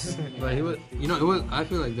arrested. ass. But he was, it was. I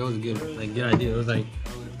feel like that was a good idea. It was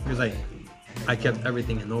like, I kept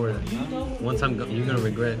everything in order. One time you're gonna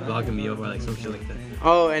regret locking me up or like some shit like that.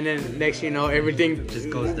 Oh, and then next thing you know, everything Just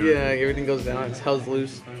goes down. Yeah, everything goes down. It's hell's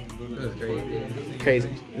loose. It was great. Crazy.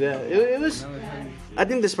 Yeah, it was. I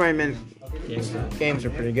think the Spider-Man games are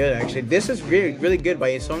pretty good actually. This is really really good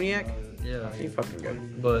by Insomniac. Yeah. He fucking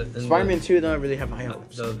good. But in Spider-Man 2 don't really have high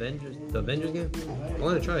hopes. the Avengers game. I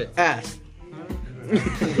want to try it. Ass.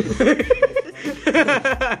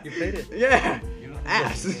 You played it? Yeah.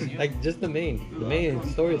 Ass. Like just the main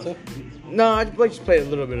story itself. No, I just played a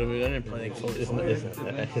little bit of it. I didn't play like full. It's not.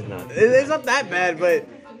 It's not that bad, but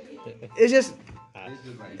it's just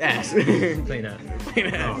ass. Plain ass. Plain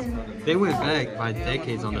ass. They went back by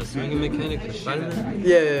decades on the swinging mechanic for Spider-Man.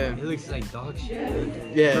 Yeah. It looks like dog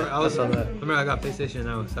shit. Yeah. I saw that. Remember, I got PlayStation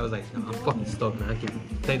now, so I was like, no, I'm fucking stoked, man. I can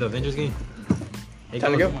play the Avengers game.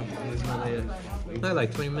 Time to go? Not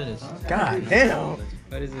like 20 minutes. God damn.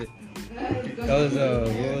 What is it? That was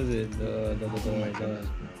what was it?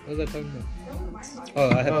 What was I talking about? Oh,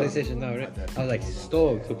 I have PlayStation now, right? I was like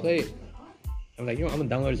stoked to play it. I'm like, I'm gonna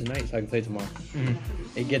download it tonight so I can play it tomorrow.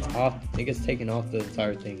 It gets taken off the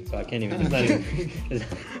entire thing, so I can't even. It's not even.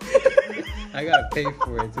 I gotta pay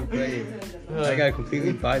for it to play it. I gotta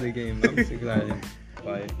completely buy the game. I'm so glad I didn't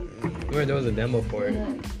buy it. Remember there was a demo for it.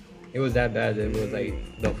 It was that bad that it was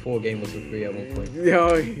like the full game was for free at one point.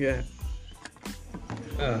 Oh yeah.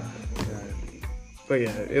 God. But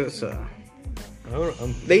yeah, it was.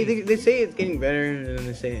 They They say it's getting better, and then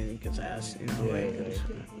they say it gets ass. You know, like.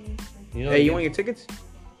 you know, Hey, you want your tickets?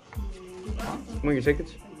 You want your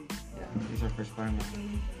tickets? These are for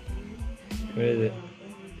Spider-Man. What is it?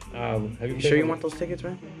 Have You sure you want those tickets,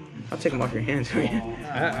 man? I'll take them off your hands.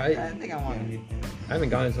 I think I want to. haven't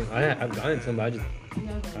gotten some. I've gotten some, but I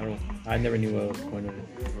don't. I never knew what was the point of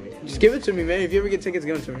it. Just give it to me, man. If you ever get tickets,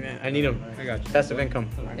 give them to me, man. I need them. I got you. Passive income.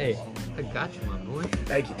 Hey, I got you, my boy.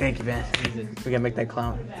 Thank you, man. We gotta make that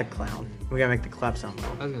clown. We gotta make the clap sound.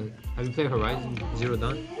 Have you played Horizon Zero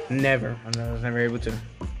Dawn? Never. I was never able to.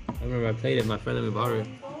 I remember I played it. My friend let me borrow it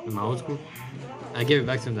in my old school. I gave it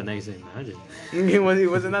back to him the next day. Man, I just.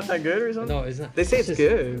 Was it not that good or something? No, it's not. They say it's just-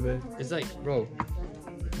 good, but. It's like, bro,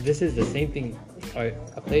 this is the same thing. Alright,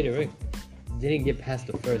 I played it right. Didn't get past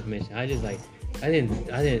the first mission. I just like, I didn't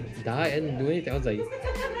die. I didn't do anything. I was like,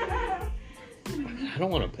 I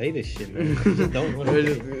don't want to play this shit, man. I just don't want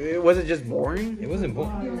to. Was it just boring? It wasn't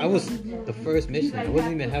boring. I was the first mission. I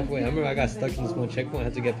wasn't even halfway. I remember I got stuck in this one checkpoint. I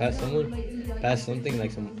had to get past something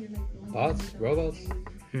like some robots.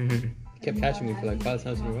 Mm-hmm. Kept catching me for like 5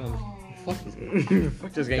 times in a row. I'm like, fuck this game.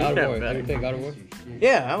 Fuck this game. God Yeah, of War. Have you man. played God of War?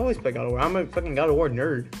 Yeah, I always play God of War. I'm a fucking God of War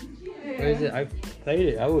nerd. Where is it? I played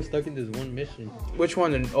it. I was stuck in this one mission. Which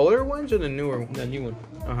one? The older ones or the newer ones? The new one.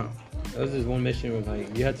 Uh-huh. There was this one mission where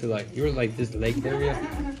like you had to like you were like this lake area.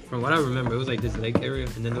 From what I remember, it was like this lake area,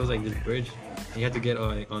 and then there was like this bridge, and you had to get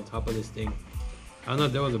like on top of this thing. I don't know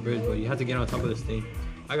if there was a bridge, but you had to get on top of this thing.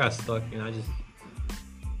 I got stuck, and I just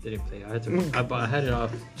didn't play. I had it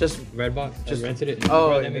off Just Redbox. Just- I rented it. oh,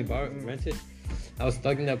 Bro, let me rent it. I was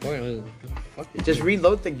stuck in that point. I was like, fuck this. Just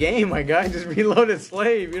reload the game, my guy. Just reload it,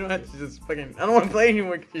 slave. You don't have to just fucking. I don't want to play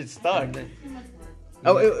anymore because you're stuck.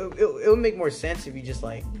 Oh, it would make more sense if you just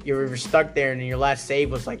like you were stuck there and your last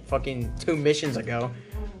save was like fucking 2 missions ago.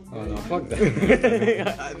 Oh no, fuck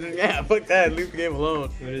that. Yeah, fuck that. Leave the game alone.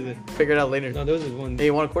 What is it? Figure it out later. No, there was this one. Hey,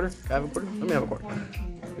 you want a quarter? Can I have a quarter? Let me have a quarter.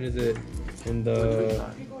 What is it? And I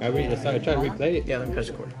tried to replay it. Yeah, let me catch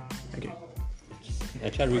a quarter. Okay. I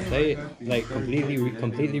tried to replay it, like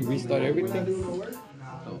completely restart everything.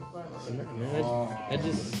 Man,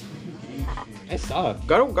 I saw it.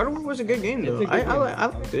 God of War was a good game though. It's a good I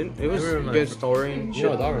liked it. It was good story and shit. You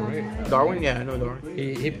know Darwin, right? Darwin? Yeah, I know Darwin.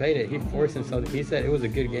 He played it. He forced himself. He said it was a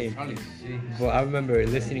good game. But I remember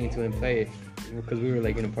listening to him play it because we were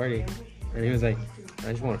like in a party, and he was like,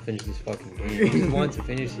 "I just want to finish this fucking game." He just wanted to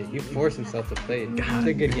finish it. He forced himself to play it. It's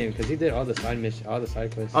a good game because he did all the side missions, all the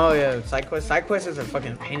side quests. Oh yeah, side quests. Side quests is a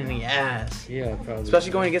fucking pain in the ass. Yeah, probably.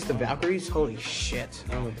 Especially going against the Valkyries. Holy shit.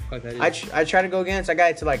 I don't know what the fuck that is. I tried to go against. I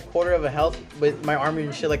got to like quarter of a health, but my army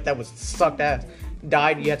and shit like that was sucked ass.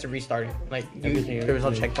 Died. You had to restart it. Like there was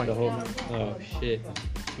no checkpoint. The whole. Oh shit.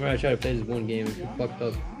 Remember I tried to play this one game and it fucked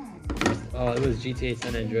up. Oh, it was GTA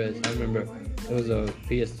San Andreas. I remember it was a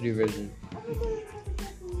PS3 version.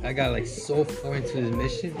 I got like so far into this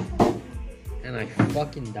mission and I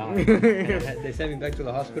fucking died. And they sent me back to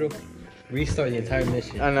the hospital, restart the entire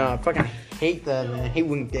mission. I know. I fucking hate that, man. I hate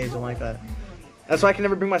when games are like that. That's why I can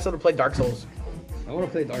never bring myself to play Dark Souls. I want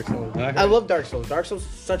to play Dark Souls. I love Dark Souls. Dark Souls is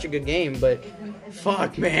such a good game, but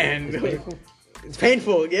fuck, man. It's painful. It's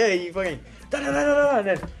painful. Yeah, you fucking da-da-da-da-da, and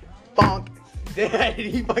then bonk. Then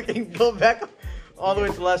he fucking go back all the way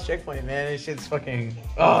to the last checkpoint, man. This shit's fucking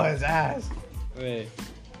his ass.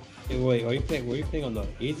 Wait, are you playing on the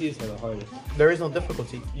easiest or the hardest? There is no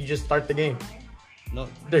difficulty. You just start the game. No,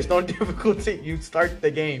 There's no difficulty. You start the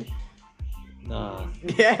game. nah.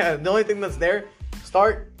 Yeah, the only thing that's there,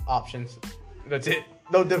 start options. That's it.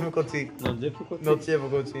 No difficulty. No difficulty? No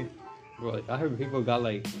difficulty. Bro, like, I heard people got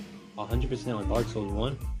like 100% on Dark Souls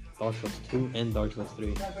 1, Dark Souls 2, and Dark Souls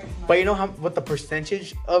 3. But you know what the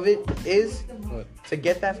percentage of it is? What? To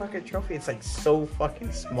get that fucking trophy, it's like so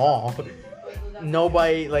fucking small.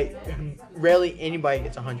 Nobody, like, rarely anybody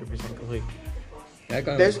gets 100% complete.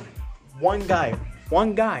 There's one guy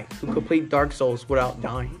who complete Dark Souls without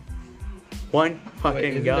dying. One fucking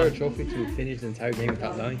Isn't guy. there a trophy to finish the entire game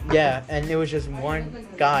without dying? Yeah, and it was just one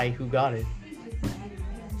guy who got it.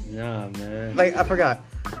 Nah, man. Like, I forgot.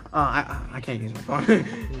 I can't use my phone.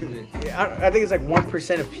 I think it's like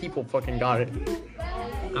 1% of people fucking got it.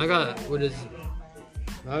 I got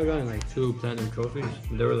like 2 platinum trophies.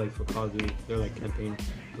 They were like for Call of Duty. They were like campaign.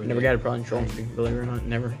 Never got a bronze trophy, believe it or not.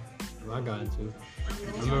 Never. I got into.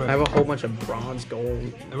 I have a whole bunch of bronze,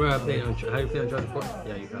 gold. Remember I played on. How you play on Uncharted 4?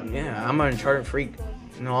 Yeah, you got it. Yeah, I'm an Uncharted freak.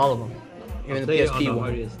 You know all of them. Even the Played it on PSP the one.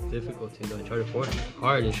 hardest difficulty. The Uncharted 4.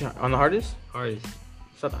 Hardest. On the hardest? Hardest.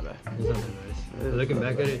 It's not that bad. It's not that nice. Looking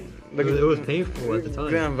back at it, it was painful at the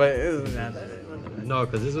time. Yeah, but it was not that bad. No,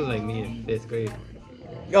 because this was like me in 5th grade.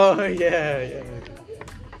 Oh, yeah.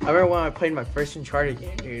 I remember when I played my first Uncharted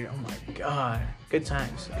game, dude. Oh my god. Good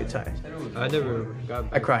times. I never got.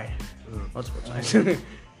 I cried multiple times. I finished,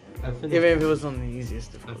 Even if it was on the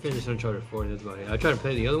easiest. I finished Uncharted 4. That's about it. I tried to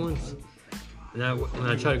play the other ones, and when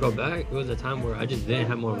I tried to go back, it was a time where I just didn't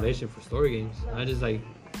have motivation for story games. I just like.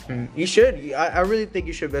 You should. I really think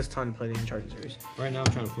you should best time to play the Uncharted series. Right now,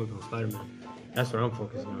 I'm trying to focus on Spider-Man. That's what I'm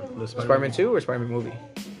focusing on. The Spider-Man 2 or Spider-Man movie?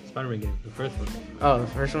 Spider-Man game, the first one. Oh, the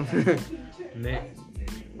first one? Man.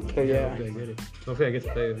 Okay, yeah. Hopefully I get it. Hopefully I get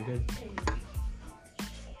to play it again.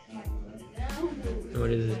 What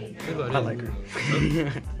is it? I like her.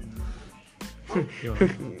 You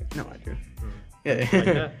want- No, I do. Hmm. Yeah. Like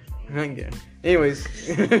that? Yeah. Anyways,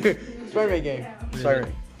 Spider-Man game.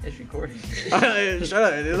 Spider-Man. It's recording. Shut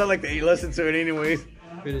up. It's not like they listen to it anyways.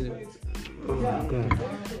 What is it?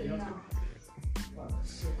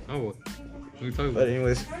 Oh, what are we talking But about?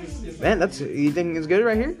 anyways, man, you think it's good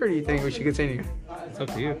right here, or do you think we should continue? It's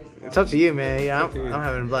up to you. It's up to you, man. Yeah, I'm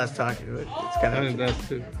having a blast talking, but it's kind I'm of. best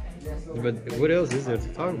too. But what else is there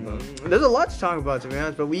to talk about? There's a lot to talk about, to be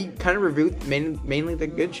honest, but we kind of reviewed mainly the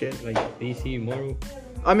good shit. Like DC, Marvel?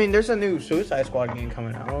 I mean, there's a new Suicide Squad game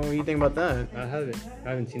coming out. What do you think about that? I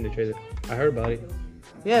haven't seen the trailer. I heard about it.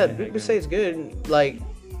 Yeah, people say it's good. Like,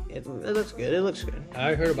 it looks good. It looks good.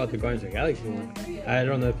 I heard about the Guardians of the Galaxy one. I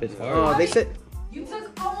don't know if it's hard. Oh, they said. You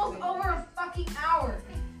took almost over a fucking hour.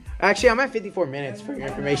 Actually, I'm at 54 minutes for your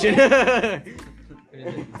information. Time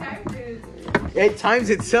is. It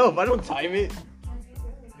times itself. I don't time it.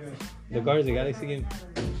 The Guardians of the Galaxy game.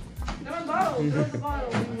 No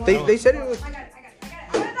bottle. They said it was. I got it.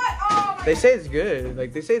 Oh, my They say it's good.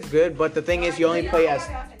 Like, they say it's good, but the thing is, you only play as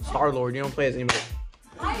Star-Lord. You don't play as anybody.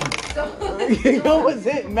 I am so Yo, was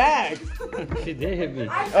it Max? She did hit me.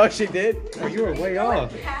 Oh, she did? Oh, you were way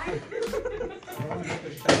off. That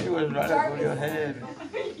shit was right up your head.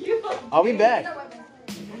 I'll be back.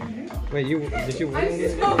 Wait, did you I'm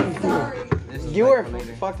win? so sorry. This is You like were for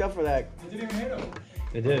later. fucked up for that.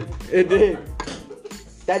 It did. It did.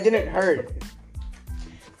 That didn't hurt.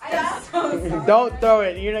 I'm so sorry. Don't throw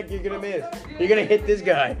it. You're gonna miss. You're gonna hit this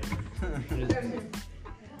guy.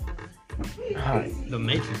 The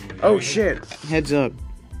Matrix. Oh shit. Heads up.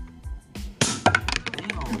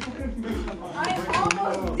 I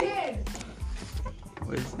almost did.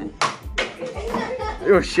 What is it?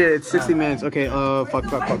 Oh shit. It's 60 minutes. Okay. Fuck.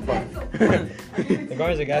 The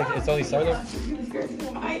guards are guys. It's only started.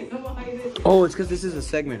 Oh, it's because this is a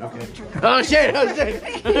segment. Okay. Oh shit.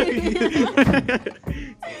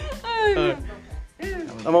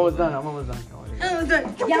 I'm almost done.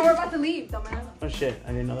 Yeah, we're about to leave, dumbass. Oh shit. I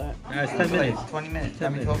didn't know that. It's 10 minutes. 20 minutes. I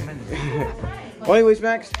mean 12 minutes. Well, anyways,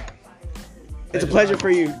 Max, it's a pleasure for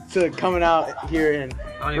you to coming out here and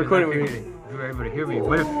I don't even recording know if with me. you were able to hear me.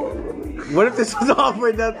 What if this was all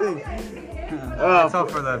for nothing? It's all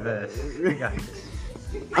for the best. Yeah.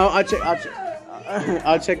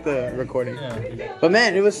 I'll check the recording. Yeah. But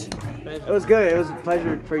man, it was good. It was a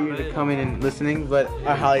pleasure for you to come in and listening. But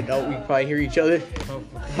I highly doubt we probably hear each other.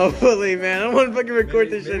 Hopefully, man. I want to fucking record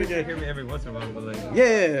this shit You again. hear me every once in a while, but like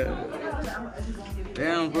Yeah.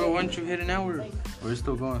 Damn, bro, why don't you hit an hour? We're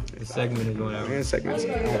still going. the segment is going out. In segments.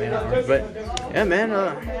 But yeah, man,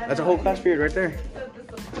 that's a whole class period right there.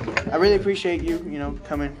 I really appreciate you,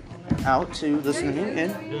 coming out to listen to me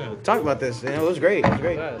and Yeah. talk about this. It was great. It was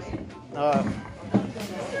great. It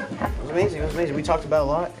was amazing. It was amazing. We talked about a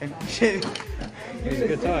lot and shit. It was a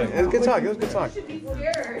good time. It was a good talk. It was a good talk.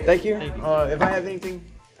 Thank you. If I have anything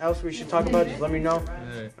else we should talk about, just let me know.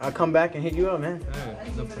 Alright. I'll come back and hit you up, man.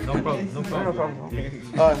 Alright. No problem. No problem.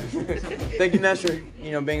 No problem. Thank you, Ness, for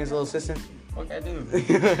being his little assistant. What can I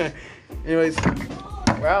do? Anyways,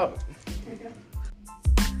 we're out.